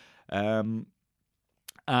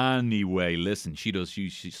 Anyway, listen, she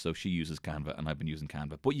uses Canva, and I've been using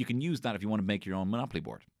Canva. But you can use that if you want to make your own Monopoly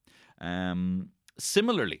board.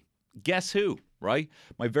 Similarly, guess who, right?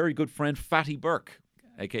 My very good friend Fatty Burke,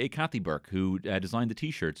 aka Kathy Burke, who designed the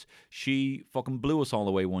t-shirts. She fucking blew us all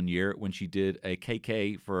away one year when she did a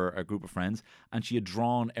KK for a group of friends, and she had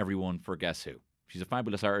drawn everyone for Guess Who. She's a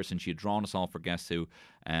fabulous artist, and she had drawn us all for Guess Who.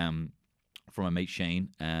 From my mate Shane,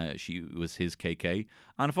 she was his KK,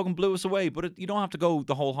 and it fucking blew us away. But you don't have to go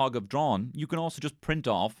the whole hog of drawn. You can also just print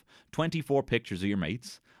off 24 pictures of your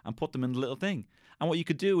mates and put them in the little thing. And what you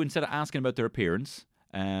could do, instead of asking about their appearance,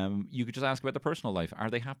 you could just ask about their personal life. Are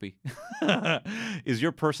they happy? Is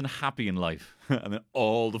your person happy in life? And then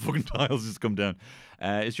all the fucking tiles just come down.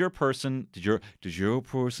 Is your person? Does your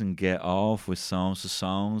person get off with so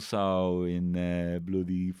in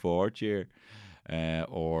bloody fourth year?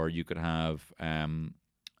 Or you could have,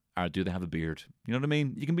 do they have a beard? You know what I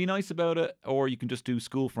mean? You can be nice about it, or you can just do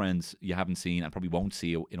school friends you haven't seen and probably won't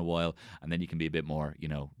see in a while, and then you can be a bit more,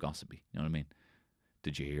 gossipy. You know what I mean?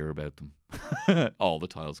 Did you hear about them? All the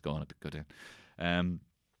tiles go down.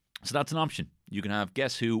 So that's an option. You can have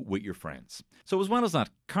Guess Who with your friends. So as well as that,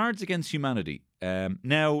 Cards Against Humanity.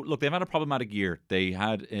 Now, look, they've had a problematic year. They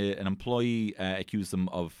had an employee accuse them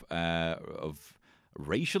of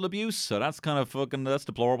racial abuse, so that's kind of that's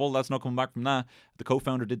deplorable. That's not coming back from that. The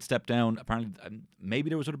co-founder did step down. Apparently, maybe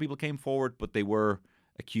there was other people came forward, but they were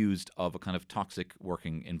accused of a kind of toxic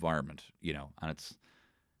working environment,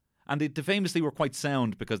 and they famously were quite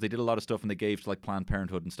sound because they did a lot of stuff and they gave to like Planned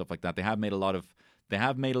Parenthood and stuff like that. They have made a lot of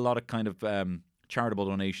kind of charitable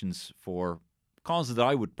donations for causes that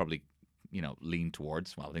I would probably lean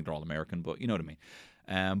towards. Well, I think they're all American, but you know what I mean.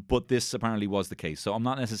 But this apparently was the case, so I'm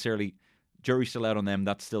not necessarily. Jury's still out on them.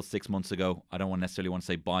 That's still 6 months ago. I don't necessarily want to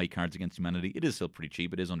say buy Cards Against Humanity. It is still pretty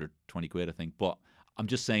cheap. It is under 20 quid, I think. But I'm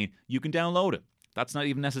just saying you can download it. That's not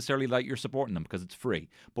even necessarily like you're supporting them because it's free.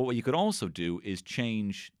 But what you could also do is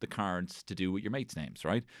change the cards to do with your mates' names,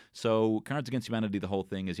 right? So Cards Against Humanity, the whole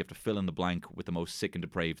thing is you have to fill in the blank with the most sick and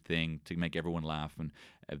depraved thing to make everyone laugh. And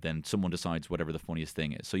then someone decides whatever the funniest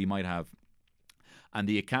thing is. So you might have... And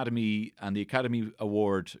the Academy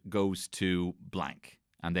Award goes to blank.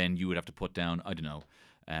 And then you would have to put down, I don't know,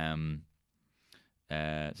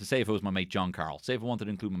 so say if it was my mate John Carroll. Say if I wanted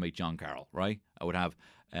to include my mate John Carroll, right? I would have,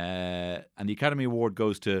 and the Academy Award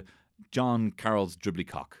goes to John Carroll's dribbly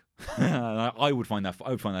cock. I would find that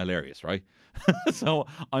hilarious, right? So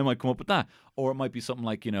I might come up with that. Or it might be something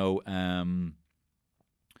like, or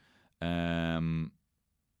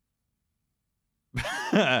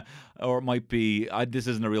it might be, this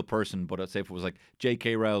isn't a real person, but I'd say if it was like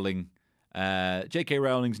J.K. Rowling... J.K.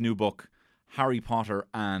 Rowling's new book, Harry Potter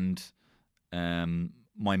and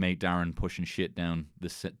my mate Darren pushing shit down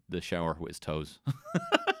the shower with his toes.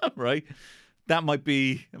 Right? That might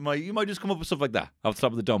be... You might just come up with stuff like that off the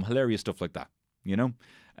top of the dome. Hilarious stuff like that.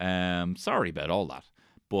 Sorry about all that.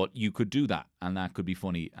 But you could do that, and that could be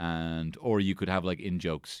funny. Or you could have like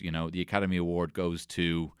in-jokes. The Academy Award goes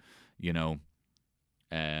to,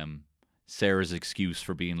 Sarah's excuse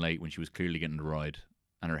for being late when she was clearly getting the ride.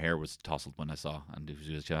 And her hair was tousled when I saw, and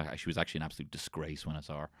she was actually an absolute disgrace when I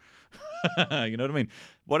saw her. You know what I mean?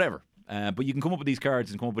 Whatever. But you can come up with these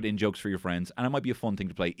cards and come up with in-jokes for your friends, and it might be a fun thing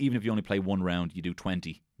to play. Even if you only play one round, you do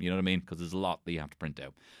 20. You know what I mean? Because there's a lot that you have to print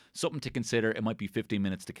out. Something to consider. It might be 15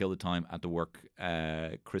 minutes to kill the time at the work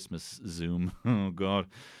Christmas Zoom. Oh, God.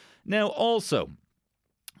 Now, also,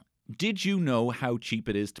 did you know how cheap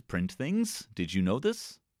it is to print things? Did you know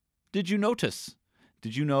this? Did you notice?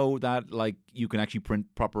 Did you know that, you can actually print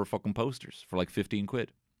proper fucking posters for, 15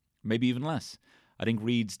 quid? Maybe even less. I think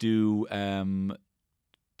Reeds do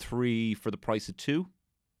 3 for the price of 2.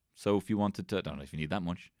 So if you wanted to... I don't know if you need that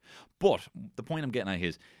much. But the point I'm getting at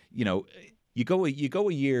is, you go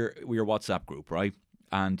a year with your WhatsApp group, right?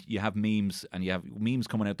 And you have memes, and you have memes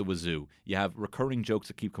coming out the wazoo. You have recurring jokes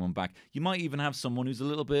that keep coming back. You might even have someone who's a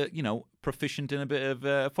little bit, proficient in a bit of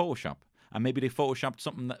Photoshop. And maybe they photoshopped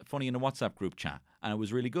something funny in a WhatsApp group chat, and it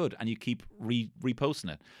was really good, and you keep reposting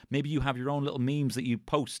it. Maybe you have your own little memes that you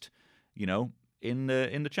post, in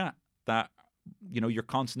the chat that, you're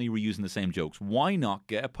constantly reusing the same jokes. Why not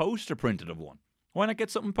get a poster printed of one? Why not get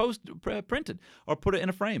something printed or put it in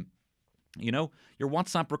a frame? Your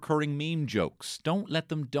WhatsApp recurring meme jokes. Don't let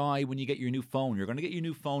them die when you get your new phone. You're going to get your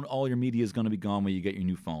new phone. All your media is going to be gone when you get your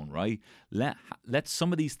new phone, right? Let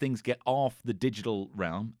some of these things get off the digital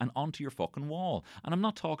realm and onto your fucking wall. And I'm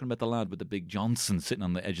not talking about the lad with the big Johnson sitting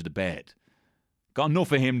on the edge of the bed. Got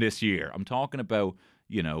enough of him this year. I'm talking about,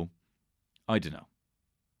 I don't know.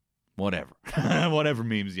 Whatever. Whatever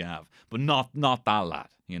memes you have. But not that lad,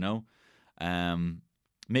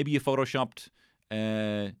 Maybe you photoshopped...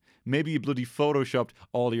 Maybe you bloody photoshopped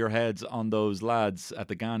all your heads on those lads at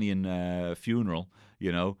the Ghanaian funeral,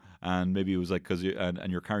 and maybe it was like because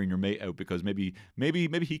and you're carrying your mate out because maybe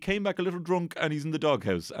he came back a little drunk and he's in the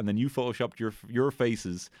doghouse, and then you photoshopped your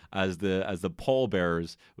faces as the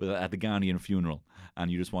pallbearers at the Ghanaian funeral,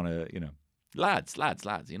 and you just want to lads,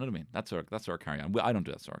 you know what I mean? That's our carry on. I don't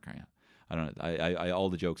do that sort of carry on. I don't know. I all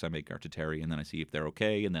the jokes I make are to Terry, and then I see if they're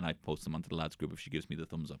okay, and then I post them onto the lads group if she gives me the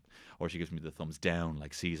thumbs up, or she gives me the thumbs down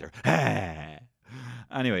like Caesar.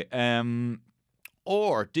 Anyway,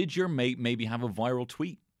 or did your mate maybe have a viral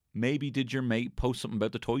tweet? Maybe did your mate post something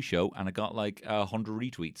about the toy show and it got like 100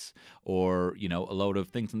 retweets, or a load of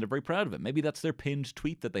things, and they're very proud of it. Maybe that's their pinned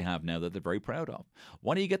tweet that they have now that they're very proud of.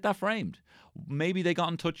 Why don't you get that framed? Maybe they got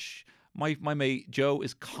in touch. My mate Joe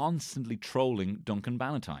is constantly trolling Duncan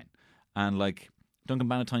Bannatyne. And Duncan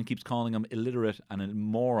Bannatyne keeps calling him illiterate and a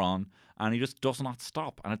moron, and he just does not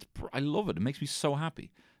stop. And I love it. It makes me so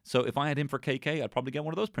happy. So if I had him for KK, I'd probably get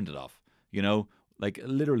one of those printed off.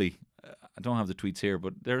 Literally, I don't have the tweets here,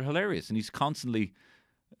 but they're hilarious. And he's constantly,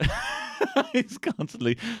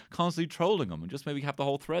 constantly trolling him, and just maybe have the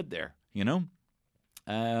whole thread there.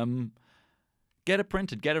 Get it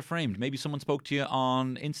printed, get it framed. Maybe someone spoke to you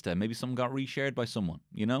on Insta. Maybe someone got reshared by someone.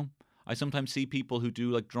 I sometimes see people who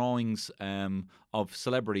do drawings of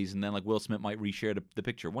celebrities, and then Will Smith might reshare the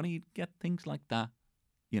picture. Why don't you get things like that,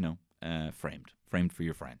 framed for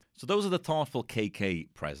your friend? So those are the thoughtful KK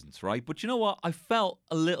presents, right? But you know what? I felt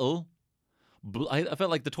a little, I felt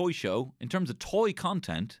like the toy show, in terms of toy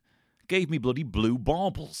content, gave me bloody blue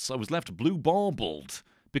baubles. I was left blue baubled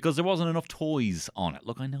because there wasn't enough toys on it.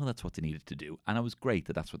 Look, I know that's what they needed to do, and it was great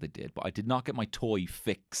that that's what they did, but I did not get my toy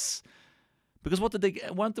fix. Because what did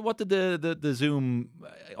the Zoom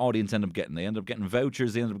audience end up getting? They ended up getting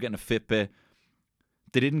vouchers. They ended up getting a Fitbit.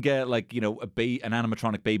 They didn't get an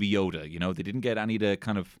animatronic Baby Yoda. They didn't get any of the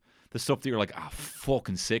kind of the stuff that you're like,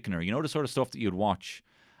 fucking sickener. The sort of stuff that you'd watch,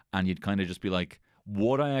 and you'd kind of just be like,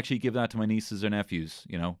 would I actually give that to my nieces or nephews?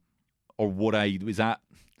 Or would I?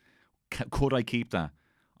 Could I keep that?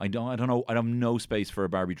 I don't know. I have no space for a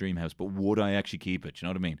Barbie dream house, but would I actually keep it? You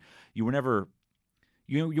know what I mean? You were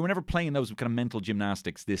never playing those kind of mental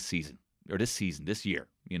gymnastics this year,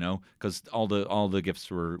 because all the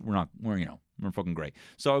gifts were fucking great.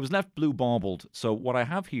 So I was left blue baubled. So what I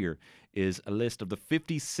have here is a list of the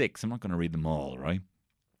 56. I'm not going to read them all, right?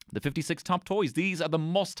 The 56 top toys. These are the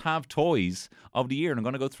must-have toys of the year, and I'm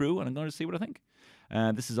going to go through and I'm going to see what I think.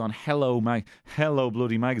 This is on Hello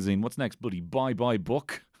Bloody Magazine. What's next? Bloody Bye Bye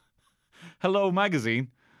Book. Hello Magazine.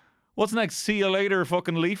 What's next? See you later,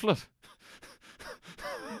 fucking leaflet.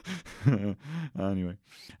 Anyway,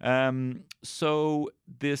 so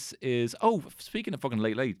this is, speaking of fucking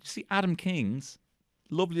late, you see Adam King's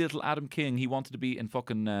lovely little Adam King. He wanted to be in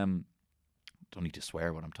fucking don't need to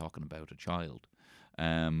swear when I'm talking about a child.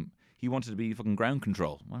 He wanted to be fucking ground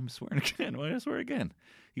control. Why am I swearing again? Why did I swear again?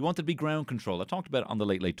 He wanted to be ground control. I talked about it on the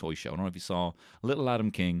Late Late Toy Show. I don't know if you saw little Adam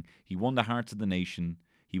King. He won the hearts of the nation.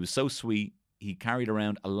 He was so sweet. He carried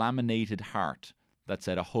around a laminated heart that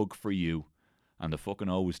said "a hug for you." And the fucking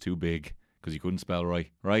O was too big because he couldn't spell right?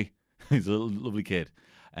 He's a little lovely kid.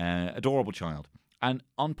 Adorable child. And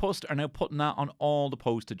On Post are now putting that on all the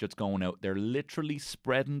postage that's going out. They're literally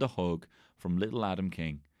spreading the hug from little Adam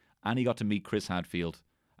King. And he got to meet Chris Hadfield,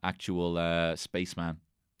 actual spaceman.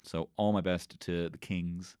 So all my best to the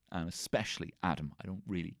Kings, and especially Adam. I don't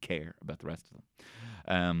really care about the rest of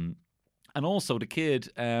them. And also the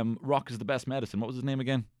kid, Rock is the best medicine. What was his name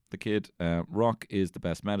again? The kid, Rock is the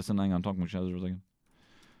best medicine. Hang on, talking about Shazza for a second.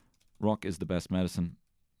 Rock is the best medicine.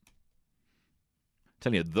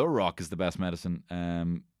 Tell you, The Rock is the best medicine.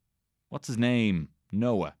 What's his name?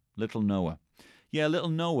 Noah. Little Noah. Yeah, Little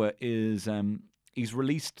Noah is, he's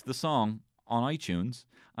released the song on iTunes,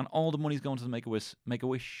 and all the money's going to the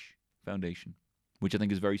Make-A-Wish Foundation, which I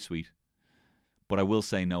think is very sweet. But I will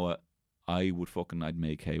say, Noah, I'd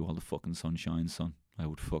make hay while the fucking sun shines, son. I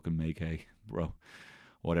would fucking make hay, bro.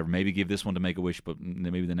 Whatever. Maybe give this one to Make-A-Wish, but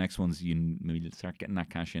maybe the next one's maybe start getting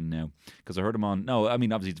that cash in now. Because I heard him on. No, I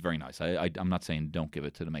mean obviously it's very nice. I'm not saying don't give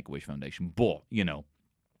it to the Make-A-Wish Foundation, but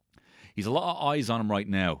he's a lot of eyes on him right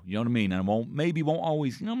now. You know what I mean? And maybe won't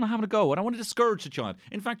always. I'm not having a go. I don't want to discourage the child.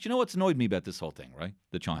 In fact, you know what's annoyed me about this whole thing, right?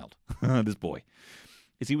 The child, this boy,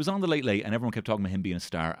 is he was on the Late Late, and everyone kept talking about him being a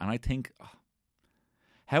star, and I think,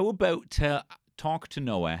 how about talk to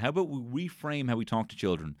Noah? How about we reframe how we talk to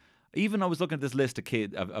children? Even I was looking at this list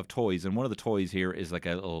of toys, and one of the toys here is like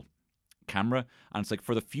a little camera, and it's like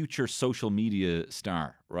for the future social media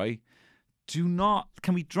star, right?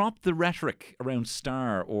 Can we drop the rhetoric around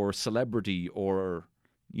star or celebrity or,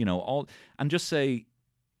 all, and just say,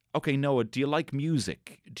 okay, Noah, do you like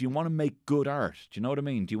music? Do you want to make good art? Do you know what I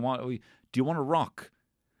mean? Do you want to rock?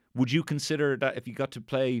 Would you consider that if you got to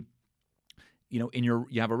play, you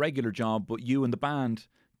have a regular job, but you and the band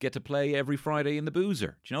get to play every Friday in the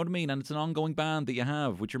Boozer? Do you know what I mean? And it's an ongoing band that you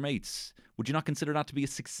have with your mates. Would you not consider that to be a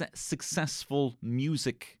successful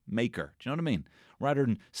music maker? Do you know what I mean? Rather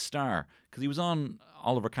than star. Because he was on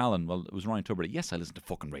Oliver Callan. Well, it was Ryan Tubridy. Yes, I listened to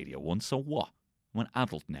fucking radio once, so what? I'm an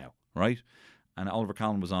adult now, right? And Oliver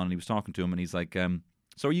Callan was on, and he was talking to him, and he's like,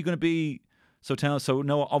 so are you going to be... So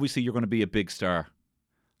Noah, obviously you're going to be a big star.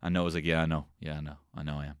 And Noah's like, yeah, I know. I am.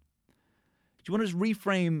 Do you want to just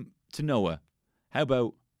reframe to Noah, how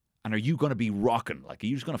about... And are you going to be rocking? Like, are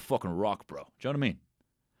you just going to fucking rock, bro? Do you know what I mean?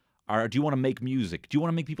 Or do you want to make music? Do you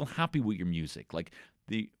want to make people happy with your music? Like,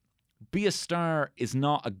 be a star is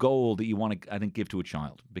not a goal that you want to, I think, give to a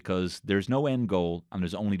child, because there's no end goal and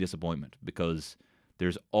there's only disappointment, because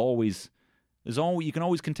you can always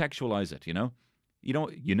contextualize it, you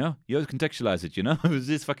always contextualize it, It was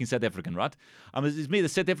this fucking South African, right? It's me, the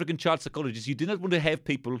South African child psychologist. You do not want to have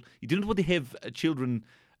children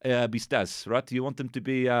be stars, right? You want them to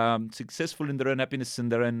be successful in their own happiness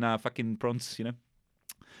and their own fucking prawns, You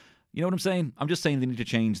know what I'm saying? I'm just saying they need to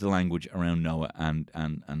change the language around Noah and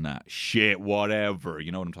that shit, whatever.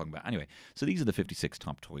 You know what I'm talking about? Anyway, so these are the 56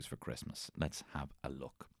 top toys for Christmas. Let's have a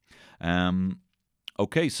look.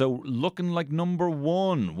 Okay, so looking like number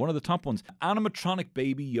one of the top ones, animatronic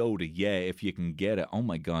Baby Yoda. Yeah, if you can get it. Oh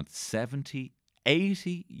my God, 70,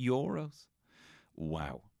 80 euros.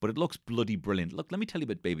 Wow. But it looks bloody brilliant. Look, let me tell you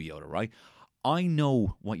about Baby Yoda, right? I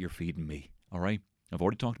know what you're feeding me, all right? I've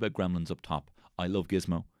already talked about Gremlins up top. I love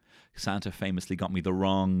Gizmo. Santa famously got me the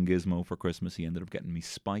wrong Gizmo for Christmas. He ended up getting me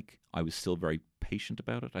Spike. I was still very patient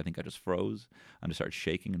about it. I think I just froze and I started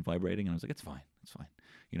shaking and vibrating, and I was like, it's fine.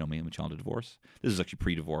 You know me, I'm a child of divorce. This is actually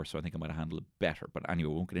pre-divorce, so I think I might have handled it better. But anyway,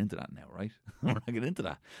 we won't get into that now, right? We're not getting into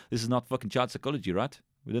that. This is not fucking child psychology, right?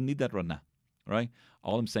 We don't need that right now, right?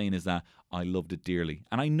 All I'm saying is that I loved it dearly.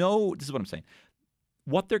 And I know, this is what I'm saying,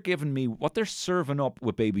 what they're giving me, what they're serving up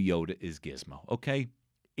with Baby Yoda is Gizmo, okay?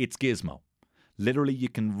 It's Gizmo. Literally, you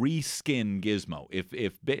can reskin Gizmo. If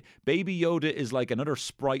Baby Yoda is like another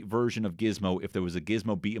sprite version of Gizmo, if there was a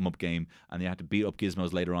Gizmo beat-em-up game and they had to beat up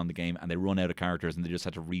Gizmos later on in the game and they run out of characters and they just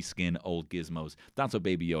had to reskin old Gizmos, that's what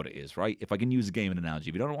Baby Yoda is, right? If I can use a game analogy.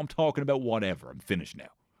 If you don't know what I'm talking about, whatever. I'm finished now.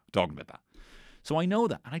 I'm talking about that. So I know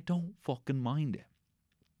that, and I don't fucking mind it.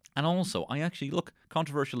 And also, I actually, look,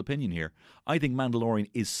 controversial opinion here, I think Mandalorian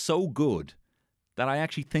is so good that I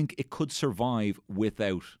actually think it could survive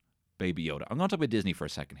without Baby Yoda. I'm going to talk about Disney for a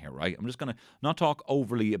second here, right? I'm just going to not talk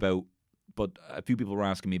overly about, but a few people were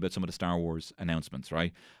asking me about some of the Star Wars announcements,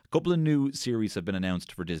 right? A couple of new series have been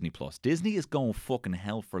announced for Disney+. Disney is going fucking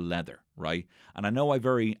hell for leather, right? And I know I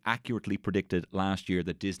very accurately predicted last year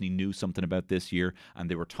that Disney knew something about this year and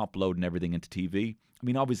they were top-loading everything into TV. I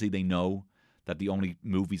mean, obviously they know that the only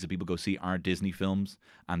movies that people go see are Disney films,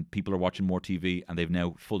 and people are watching more TV, and they've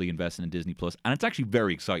now fully invested in Disney+. And it's actually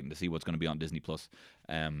very exciting to see what's going to be on Disney+.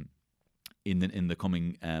 In the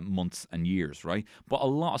coming months and years, right? But a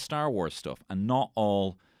lot of Star Wars stuff, and not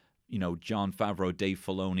all, Jon Favreau, Dave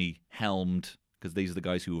Filoni helmed, because these are the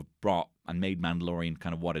guys who have brought and made Mandalorian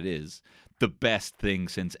kind of what it is, the best thing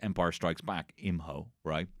since Empire Strikes Back, IMHO,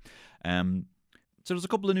 right? So there's a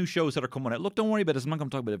couple of new shows that are coming out. Look, don't worry about this. I'm not going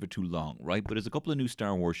to talk about it for too long, right? But there's a couple of new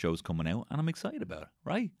Star Wars shows coming out, and I'm excited about it,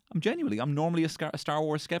 right? I'm normally a Star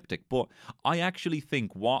Wars skeptic, but I actually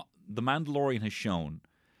think what The Mandalorian has shown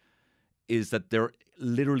is that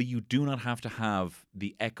you do not have to have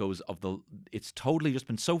the echoes of it's totally just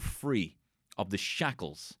been so free of the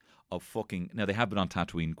shackles of fucking, now they have been on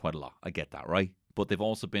Tatooine quite a lot, I get that, right? but they've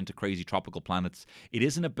also been to crazy tropical planets. It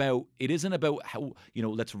isn't about how,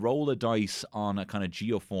 let's roll a dice on a kind of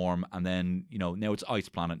geoform and then, now it's ice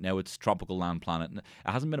planet, now it's tropical land planet. It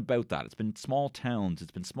hasn't been about that. It's been small towns,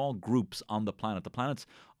 it's been small groups on the planet. The planet's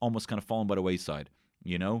almost kind of fallen by the wayside,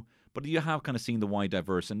 But you have kind of seen the wide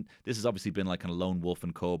diverse, and this has obviously been like kind of lone wolf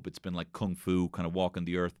and cub. It's been like kung fu, kind of walking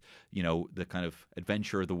the earth, the kind of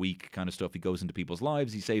adventure of the week kind of stuff. He goes into people's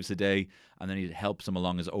lives, he saves the day, and then he helps them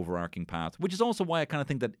along his overarching path, which is also why I kind of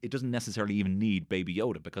think that it doesn't necessarily even need Baby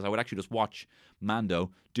Yoda, because I would actually just watch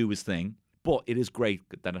Mando do his thing. But it is great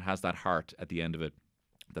that it has that heart at the end of it,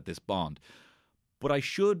 that this bond. But I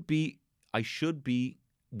should be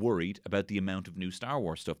worried about the amount of new Star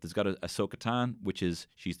Wars stuff. There's got Ahsoka Tano,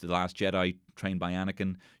 she's the last Jedi trained by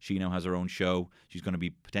Anakin. She now has her own show. She's going to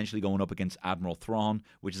be potentially going up against Admiral Thrawn,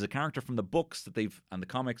 which is a character from the books and the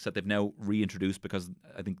comics that they've now reintroduced, because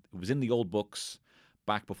I think it was in the old books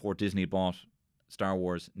back before Disney bought Star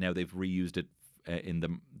Wars. Now they've reused it in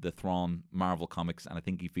the Thrawn Marvel comics, and I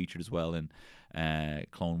think he featured as well in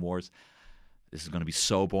Clone Wars. This is going to be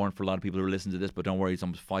so boring for a lot of people who are listening to this, but don't worry, it's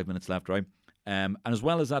almost 5 minutes left, right? And as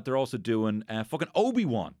well as that, they're also doing fucking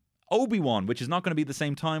Obi-Wan, which is not going to be the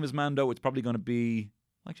same time as Mando. It's probably going to be...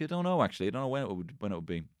 Actually, I don't know when it would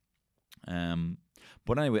be.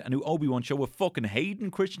 But anyway, a new Obi-Wan show with fucking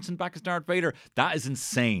Hayden Christensen back as Darth Vader. That is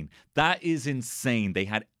insane. They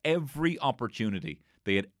had every opportunity.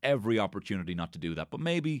 Not to do that. But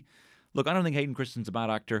maybe... Look, I don't think Hayden Christensen's a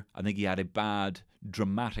bad actor. I think he had a bad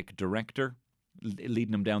dramatic director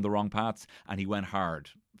leading him down the wrong paths, and he went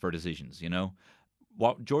hard for decisions,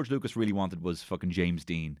 What George Lucas really wanted was fucking James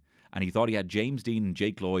Dean. And he thought he had James Dean and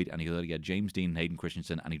Jake Lloyd, and he thought he had James Dean and Hayden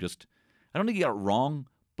Christensen, and I don't think he got it wrong,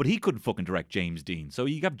 but he couldn't fucking direct James Dean. So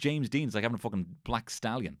you have James Dean, it's like having a fucking black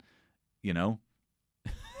stallion,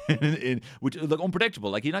 which is like unpredictable.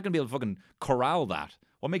 Like, you're not going to be able to fucking corral that.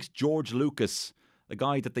 What makes George Lucas, the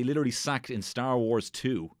guy that they literally sacked in Star Wars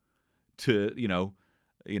 2 to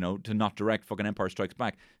not direct fucking Empire Strikes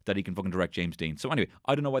Back, that he can fucking direct James Dean. So anyway,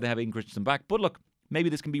 I don't know why they have Hayden Christensen back, but look, maybe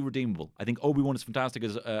this can be redeemable. I think Obi-Wan is fantastic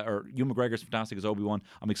or Ewan McGregor is fantastic as Obi-Wan.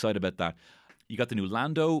 I'm excited about that. You got the new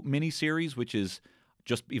Lando miniseries, which is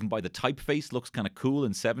just even by the typeface looks kind of cool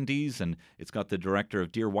in 70s, and it's got the director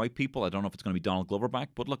of Dear White People. I don't know if it's going to be Donald Glover back,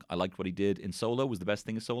 but look, I liked what he did in Solo. Was the best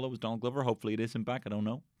thing in Solo was Donald Glover. Hopefully it is him back. I don't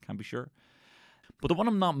know. Can't be sure. But the one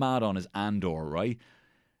I'm not mad on is Andor, right?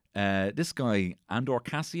 This guy, Andor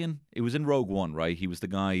Cassian, it was in Rogue One, right? He was the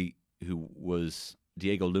guy who was...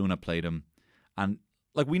 Diego Luna played him. And,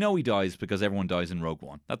 like, we know he dies because everyone dies in Rogue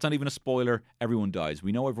One. That's not even a spoiler. Everyone dies.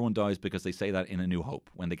 We know everyone dies because they say that in A New Hope.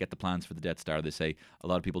 When they get the plans for the Death Star, they say a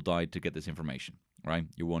lot of people died to get this information, right?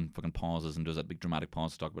 Your one fucking pauses and does that big dramatic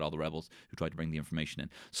pause to talk about all the rebels who tried to bring the information in.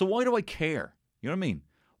 So why do I care? You know what I mean?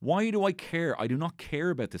 Why do I care? I do not care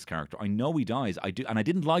about this character. I know he dies. I do, and I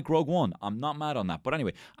didn't like Rogue One. I'm not mad on that. But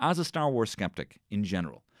anyway, as a Star Wars skeptic in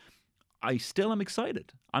general, I still am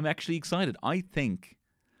excited. I'm actually excited. I think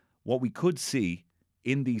what we could see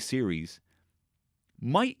in these series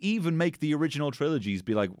might even make the original trilogies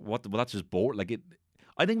be like, what? Well, that's just boring. Like it.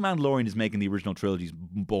 I think Mandalorian is making the original trilogies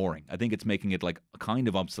boring. I think it's making it like kind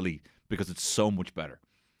of obsolete because it's so much better.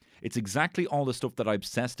 It's exactly all the stuff that I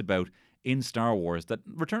obsessed about in Star Wars that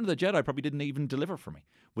Return of the Jedi probably didn't even deliver for me.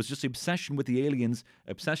 It was just the obsession with the aliens,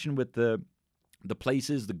 obsession with the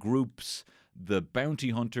places, the groups, the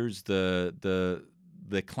bounty hunters, the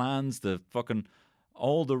clans, the fucking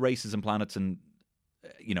all the races and planets and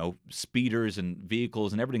speeders and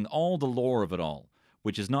vehicles and everything, all the lore of it all,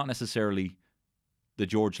 which is not necessarily the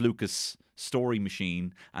George Lucas story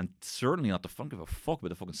machine, and certainly not the give a fuck about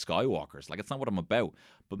the fucking Skywalkers. Like, it's not what I'm about.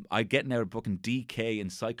 But I get now a fucking DK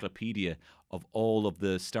encyclopedia of all of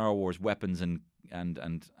the Star Wars weapons and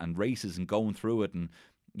races and going through it and,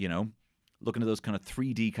 looking at those kind of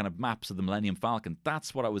 3D kind of maps of the Millennium Falcon.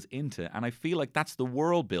 That's what I was into. And I feel like that's the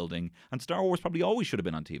world building. And Star Wars probably always should have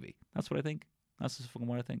been on TV. That's what I think. That's just fucking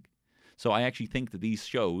what I think. So I actually think that these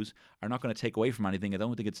shows are not going to take away from anything.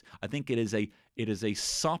 I think it is a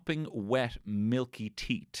sopping wet milky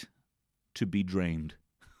teat to be drained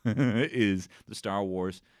is the Star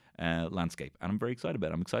Wars landscape, and I'm very excited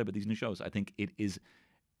about it. I'm excited about these new shows. I think it is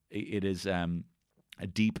a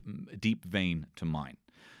deep vein to mine.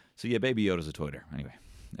 So yeah, Baby Yoda's a toy there. Anyway,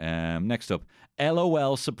 next up,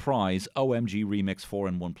 LOL Surprise OMG Remix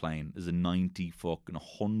 4-in-1 plane. This is a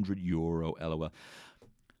 100 euro LOL.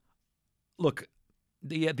 Look,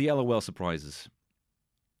 the LOL surprises.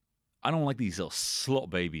 I don't like these little slut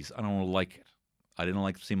babies. I don't like it. I didn't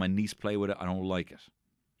like to see my niece play with it. I don't like it.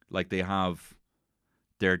 Like, they have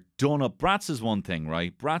They're done up. Brats is one thing,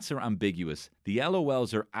 right? Brats are ambiguous. The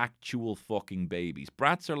LOLs are actual fucking babies.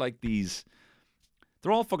 Brats are like these.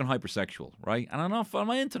 They're all fucking hypersexual, right? And I'm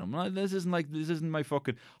not into them. This isn't my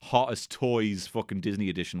fucking hottest toys fucking Disney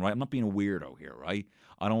edition, right? I'm not being a weirdo here, right?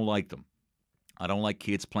 I don't like them. I don't like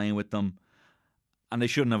kids playing with them. And they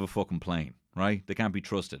shouldn't have a fucking plane, right? They can't be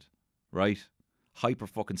trusted, right? Hyper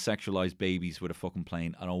fucking sexualized babies with a fucking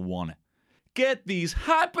plane. I don't want it. Get these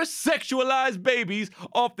hyper-sexualized babies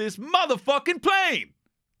off this motherfucking plane!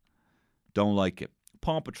 Don't like it.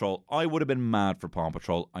 Paw Patrol, I would have been mad for Paw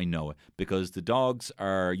Patrol, I know it, because the dogs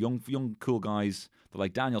are young cool guys. They're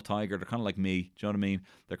like Daniel Tiger, they're kind of like me, do you know what I mean?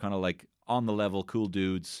 They're kind of like on the level, cool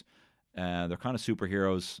dudes. They're kind of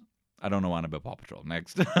superheroes. I don't know anything about Paw Patrol.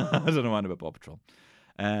 Next. I don't know anything about Paw Patrol.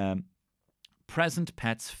 Present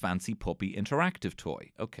Pets Fancy Puppy Interactive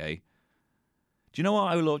Toy. Okay. Do you know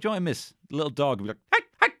what I love? Do you know what I miss? The little dog would be like, hi,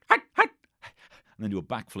 hi, hi, hi, and then do a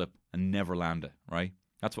backflip and never land it, right?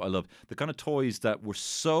 That's what I love. The kind of toys that were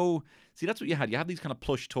so... See, that's what you had. You had these kind of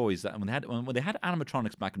plush toys that when they had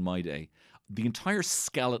animatronics back in my day, the entire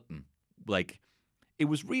skeleton, like, it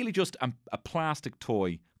was really just a plastic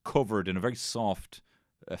toy covered in a very soft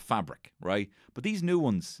fabric, right? But these new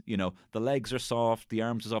ones, you know, the legs are soft, the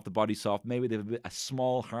arms are soft, the body's soft. Maybe they have a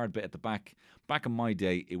small, hard bit at the back. Back in my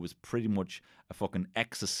day, it was pretty much a fucking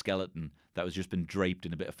exoskeleton that was just been draped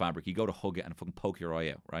in a bit of fabric. You go to hug it and fucking poke your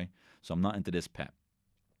eye out, right? So I'm not into this pet.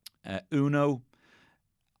 Uno.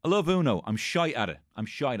 I love Uno. I'm shy at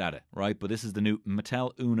it, right? But this is the new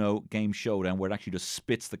Mattel Uno Game Showdown where it actually just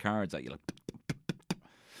spits the cards at you. Like,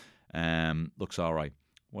 looks all right.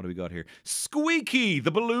 What do we got here? Squeaky,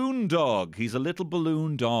 the balloon dog. He's a little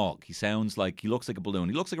balloon dog. He looks like a balloon.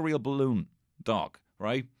 He looks like a real balloon dog,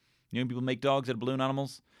 right? You know, people make dogs out of balloon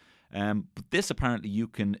animals. But this apparently you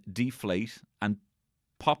can deflate and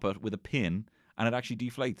pop it with a pin, and it actually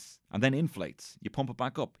deflates and then inflates. You pump it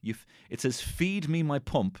back up. It says, "Feed me my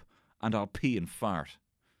pump, and I'll pee and fart."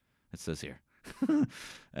 It says here.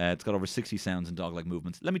 It's got over 60 sounds and dog-like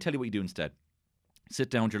movements. Let me tell you what you do instead. Sit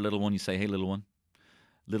down with your little one. You say, "Hey, little one."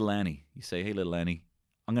 Little Annie. You say, "Hey, little Annie,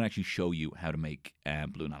 I'm going to actually show you how to make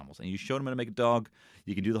balloon animals." And you show them how to make a dog.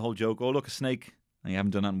 You can do the whole joke, "Oh, look, a snake." And you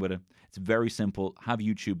haven't done nothing with it. It's very simple. Have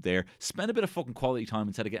YouTube there. Spend a bit of fucking quality time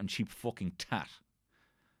instead of getting cheap fucking tat.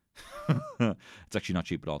 It's actually not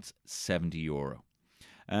cheap at all. It's €70.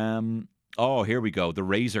 Oh, here we go. The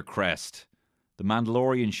Razor Crest. The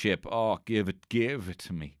Mandalorian ship. Oh, give it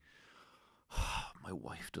to me. My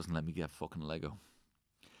wife doesn't let me get fucking Lego.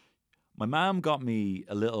 My mom got me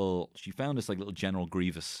she found this like little General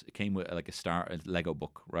Grievous. It came with like a Lego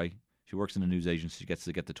book, right? She works in a news agency. She gets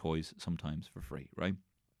to get the toys sometimes for free, right?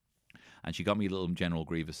 And she got me a little General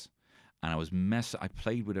Grievous. And I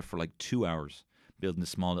played with it for like 2 hours, building this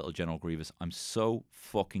small little General Grievous. I'm so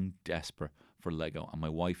fucking desperate for Lego, and my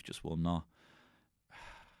wife just will not.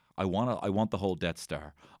 I want the whole Death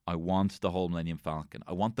Star. I want the whole Millennium Falcon.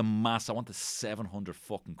 I want the 700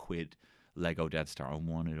 fucking quid Lego Death Star. I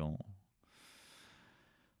want it all.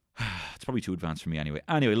 It's probably too advanced for me anyway.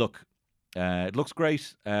 Anyway, look. It looks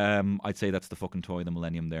great. I'd say that's the fucking toy, the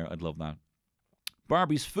Millennium there. I'd love that.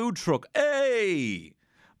 Barbie's food truck. Hey!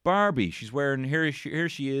 Barbie. She's wearing... Here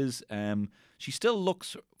she is. She still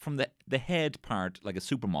looks from the head part like a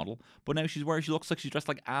supermodel, but now she looks like she's dressed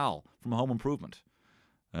like Al from Home Improvement.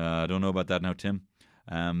 I don't know about that now, Tim.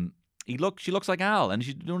 She looks like Al, and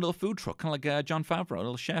she's doing a little food truck, kind of like Jon Favreau, a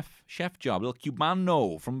little chef job, a little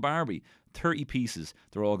Cubano from Barbie. 30 pieces.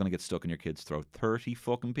 They're all going to get stuck in your kid's throat. 30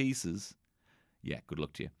 fucking pieces. Yeah, good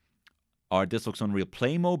luck to you. Or this looks unreal.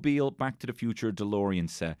 Playmobil Back to the Future DeLorean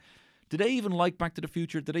set. Did they even like Back to the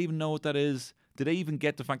Future? Did they even know what that is? Did they even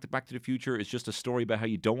get the fact that Back to the Future is just a story about how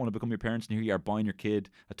you don't want to become your parents, and here you are buying your kid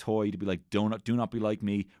a toy to be like, do not be like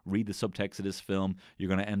me, read the subtext of this film, you're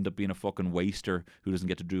going to end up being a fucking waster who doesn't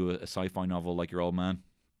get to do a sci-fi novel like your old man.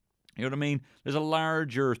 You know what I mean? There's a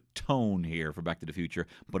larger tone here for Back to the Future,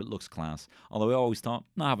 but it looks class. Although I always thought,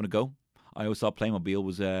 not having a go. I always thought Playmobil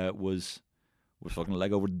was fucking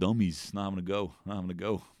Lego with dummies. Not having a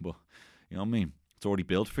go. But, you know what I mean? It's already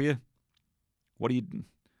built for you.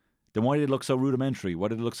 Then why did it look so rudimentary? Why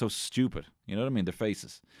did it look so stupid? You know what I mean? Their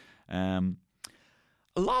faces.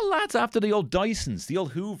 A lot of lads after the old Dysons, the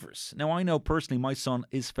old Hoovers. Now, I know personally my son,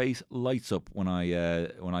 his face lights up when I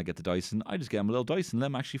get the Dyson. I just get him a little Dyson, let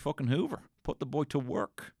him actually fucking Hoover. Put the boy to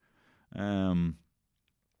work. Now,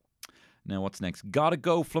 what's next? Gotta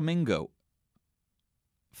Go Flamingo.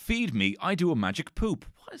 Feed me, I do a magic poop.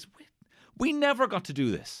 We never got to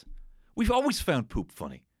do this. We've always found poop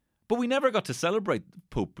funny, but we never got to celebrate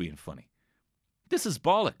poop being funny. This is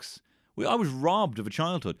bollocks. I was robbed of a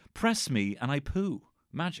childhood. Press me and I poo.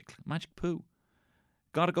 Magic poo.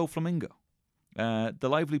 Gotta go flamingo. The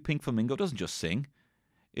lively pink flamingo doesn't just sing.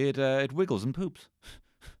 It wiggles and poops.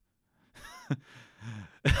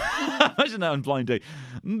 Imagine that on Blind Date.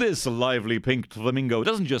 This lively pink flamingo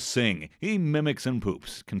doesn't just sing. He mimics and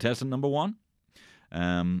poops. Contestant number 1.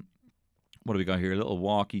 What do we got here? A little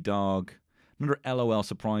walkie dog. Another LOL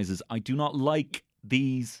surprises. I do not like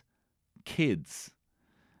these kids.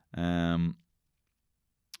 What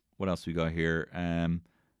else we got here?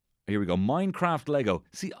 Here we go. Minecraft Lego.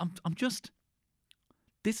 See, I'm just...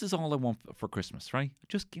 This is all I want for Christmas, right?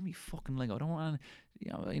 Just give me fucking Lego. I don't want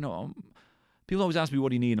to, people always ask me, what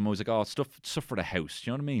do you need? I'm always like, oh, stuff for the house.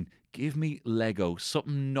 Do you know what I mean? Give me Lego.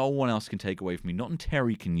 Something no one else can take away from me. Nothing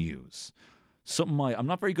Terry can use. I'm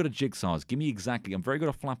not very good at jigsaws. Give me exactly. I'm very good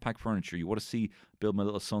at flat pack furniture. You want to see build my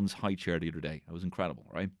little son's high chair the other day. It was incredible,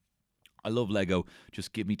 right? I love Lego.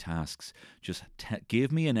 Just give me tasks. Just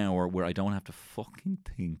give me an hour where I don't have to fucking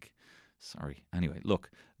think. Sorry. Anyway,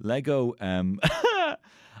 look, Lego.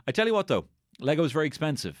 I tell you what, though, Lego is very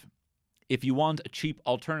expensive. If you want a cheap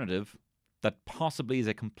alternative that possibly is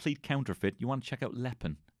a complete counterfeit, you want to check out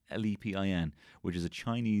Lepin, Lepin, which is a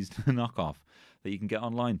Chinese knockoff that you can get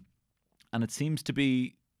online. And it seems to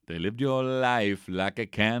be, they lived your life like a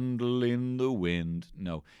candle in the wind.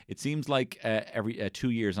 No, it seems like every 2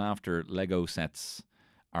 years after Lego sets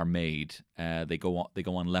are made, they go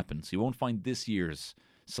on Lepin. So you won't find this year's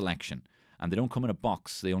selection. And they don't come in a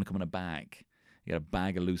box, they only come in a bag. You get a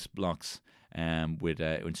bag of loose blocks with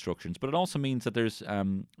instructions. But it also means that there's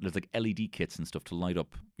like LED kits and stuff to light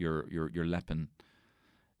up your Lepin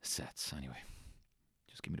sets. Anyway,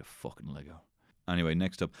 just give me the fucking Lego. Anyway,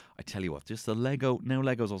 next up, I tell you what, just the Lego. Now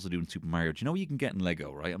Lego's also doing Super Mario. Do you know what you can get in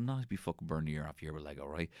Lego, right? I'm not going to be fucking burning your ear off here with Lego,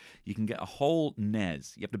 right? You can get a whole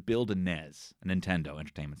NES. You have to build a NES, a Nintendo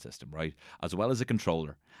Entertainment System, right? As well as a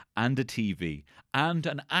controller and a TV and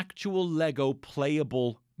an actual Lego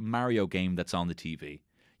playable Mario game that's on the TV.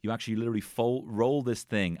 You actually literally roll this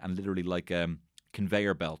thing and literally like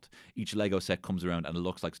conveyor belt. Each Lego set comes around and it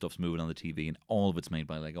looks like stuff's moving on the TV and all of it's made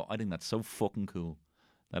by Lego. I think that's so fucking cool.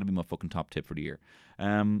 That'll be my fucking top tip for the year.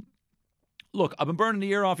 Look, I've been burning the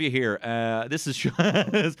ear off you here. This is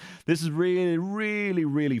this is really, really,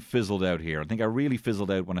 really fizzled out here. I think I really fizzled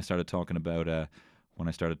out when I started talking about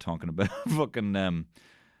fucking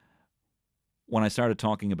when I started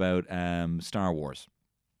talking about Star Wars.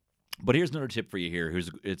 But here's another tip for you here.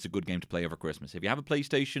 It's a good game to play over Christmas. If you have a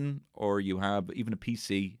PlayStation or you have even a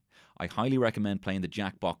PC, I highly recommend playing the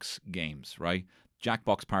Jackbox games, right?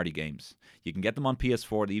 Jackbox party games. You can get them on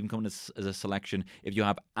PS4. They even come as a selection. If you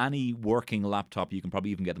have any working laptop, you can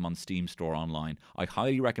probably even get them on Steam Store online. I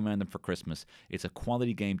highly recommend them for Christmas. It's a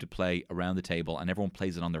quality game to play around the table, and everyone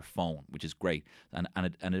plays it on their phone, which is great. And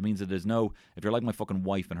it means that there's no... If you're like my fucking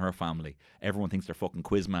wife and her family, everyone thinks they're fucking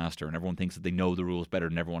Quizmaster, and everyone thinks that they know the rules better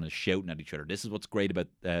than everyone is shouting at each other. This is what's great about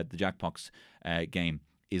the Jackbox game.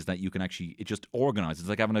 Is that you can actually, it just organizes. It's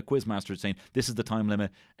like having a quizmaster saying, this is the time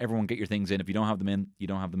limit, everyone get your things in. If you don't have them in, you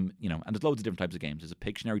don't have them, and there's loads of different types of games. There's a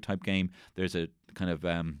Pictionary type game. There's a kind of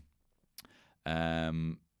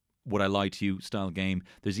Would I Lie to You style game.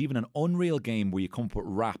 There's even an Unreal game where you come up with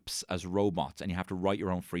raps as robots and you have to write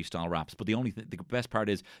your own freestyle raps. But the best part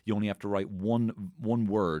is you only have to write one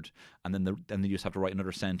word and then you just have to write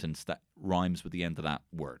another sentence that rhymes with the end of that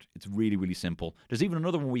word. It's really, really simple. There's even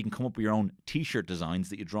another one where you can come up with your own t-shirt designs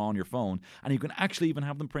that you draw on your phone and you can actually even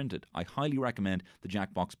have them printed. I highly recommend the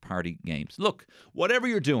Jackbox party games. Look, whatever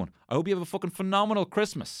you're doing, I hope you have a fucking phenomenal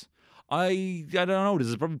Christmas. I don't know. This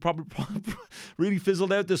is probably really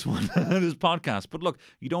fizzled out, this one, this podcast. But look,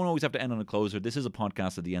 you don't always have to end on a closer. This is a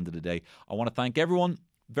podcast at the end of the day. I want to thank everyone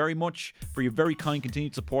very much for your very kind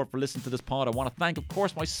continued support for listening to this pod. I want to thank, of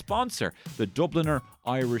course, my sponsor, the Dubliner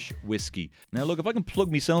Irish Whiskey. Now, look, if I can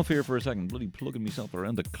plug myself here for a second, bloody plugging myself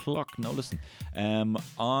around the clock. Now, listen,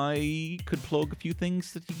 I could plug a few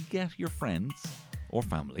things that you can get your friends or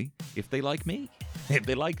family if they like me, if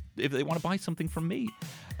they want to buy something from me.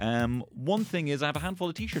 One thing is I have a handful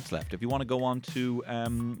of t-shirts left. If you want to go on to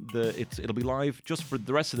it'll be live just for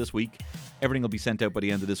the rest of this week. Everything will be sent out by the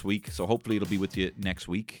end of this week, so hopefully it'll be with you next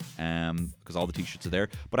week because all the t-shirts are there.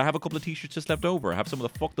 But I have a couple of t-shirts just left over. I have some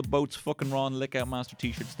of the Fuck the Boats, Fucking Ron, Lick Out Master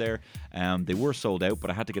t-shirts there. They were sold out, but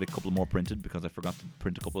I had to get a couple more printed because I forgot to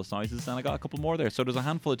print a couple of sizes, and I got a couple more there. So there's a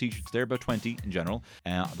handful of t-shirts there, about 20 in general.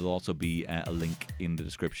 There'll also be a link in the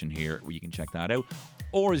description here where you can check that out.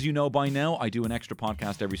 Or as you know by now, I do an extra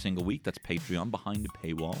podcast every single week. That's Patreon, behind the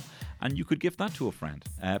paywall. And you could gift that to a friend.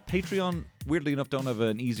 Patreon weirdly enough, don't have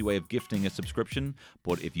an easy way of gifting a subscription.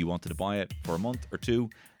 But if you wanted to buy it for a month or two,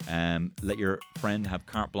 let your friend have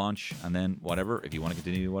carte blanche, and then whatever. If you want to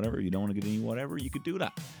continue whatever, you don't want to continue whatever, you could do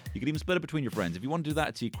that. You could even split it between your friends. If you want to do that,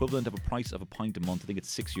 it's the equivalent of a price of a pint a month. I think it's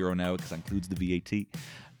 €6 now because that includes the VAT.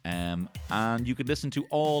 And you could listen to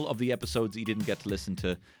all of the episodes that you didn't get to listen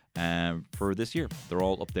to for this year. They're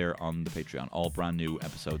all up there on the Patreon. All brand new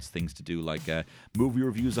episodes, things to do like movie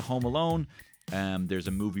reviews of Home Alone. There's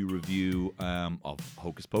a movie review of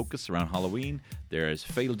Hocus Pocus around Halloween. There's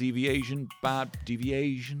Fatal Deviation, Bad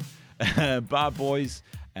Deviation, Bad Boys.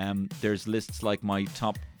 There's lists like my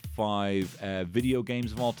top 5 video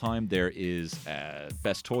games of all time. There is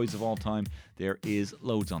best toys of all time. There is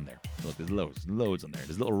loads on there. Look, there's loads on there.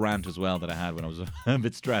 There's a little rant as well that I had when I was a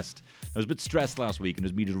bit stressed. I was a bit stressed last week, and it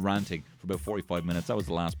was me just ranting for about 45 minutes. That was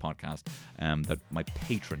the last podcast that my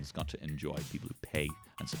patrons got to enjoy, people who pay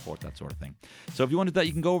and support that sort of thing. So if you wanted that,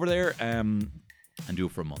 you can go over there and do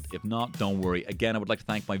it for a month. If not, don't worry. Again, I would like to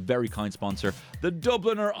thank my very kind sponsor, the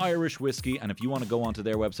Dubliner Irish Whiskey. And if you want to go onto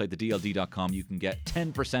their website, thedld.com, you can get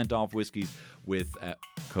 10% off whiskies with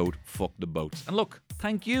code FUCKTHEBOATS. And look,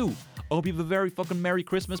 thank you. I hope you have a very fucking Merry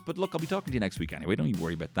Christmas. But look, I'll be talking to you next week anyway. Don't you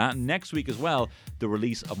worry about that. Next week as well, the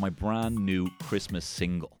release of my brand new Christmas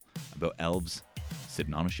single about elves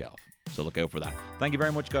sitting on a shelf. So look out for that. Thank you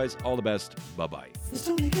very much, guys. All the best. Bye-bye. It's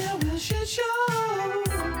Tony Garwell Shit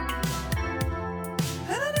Show.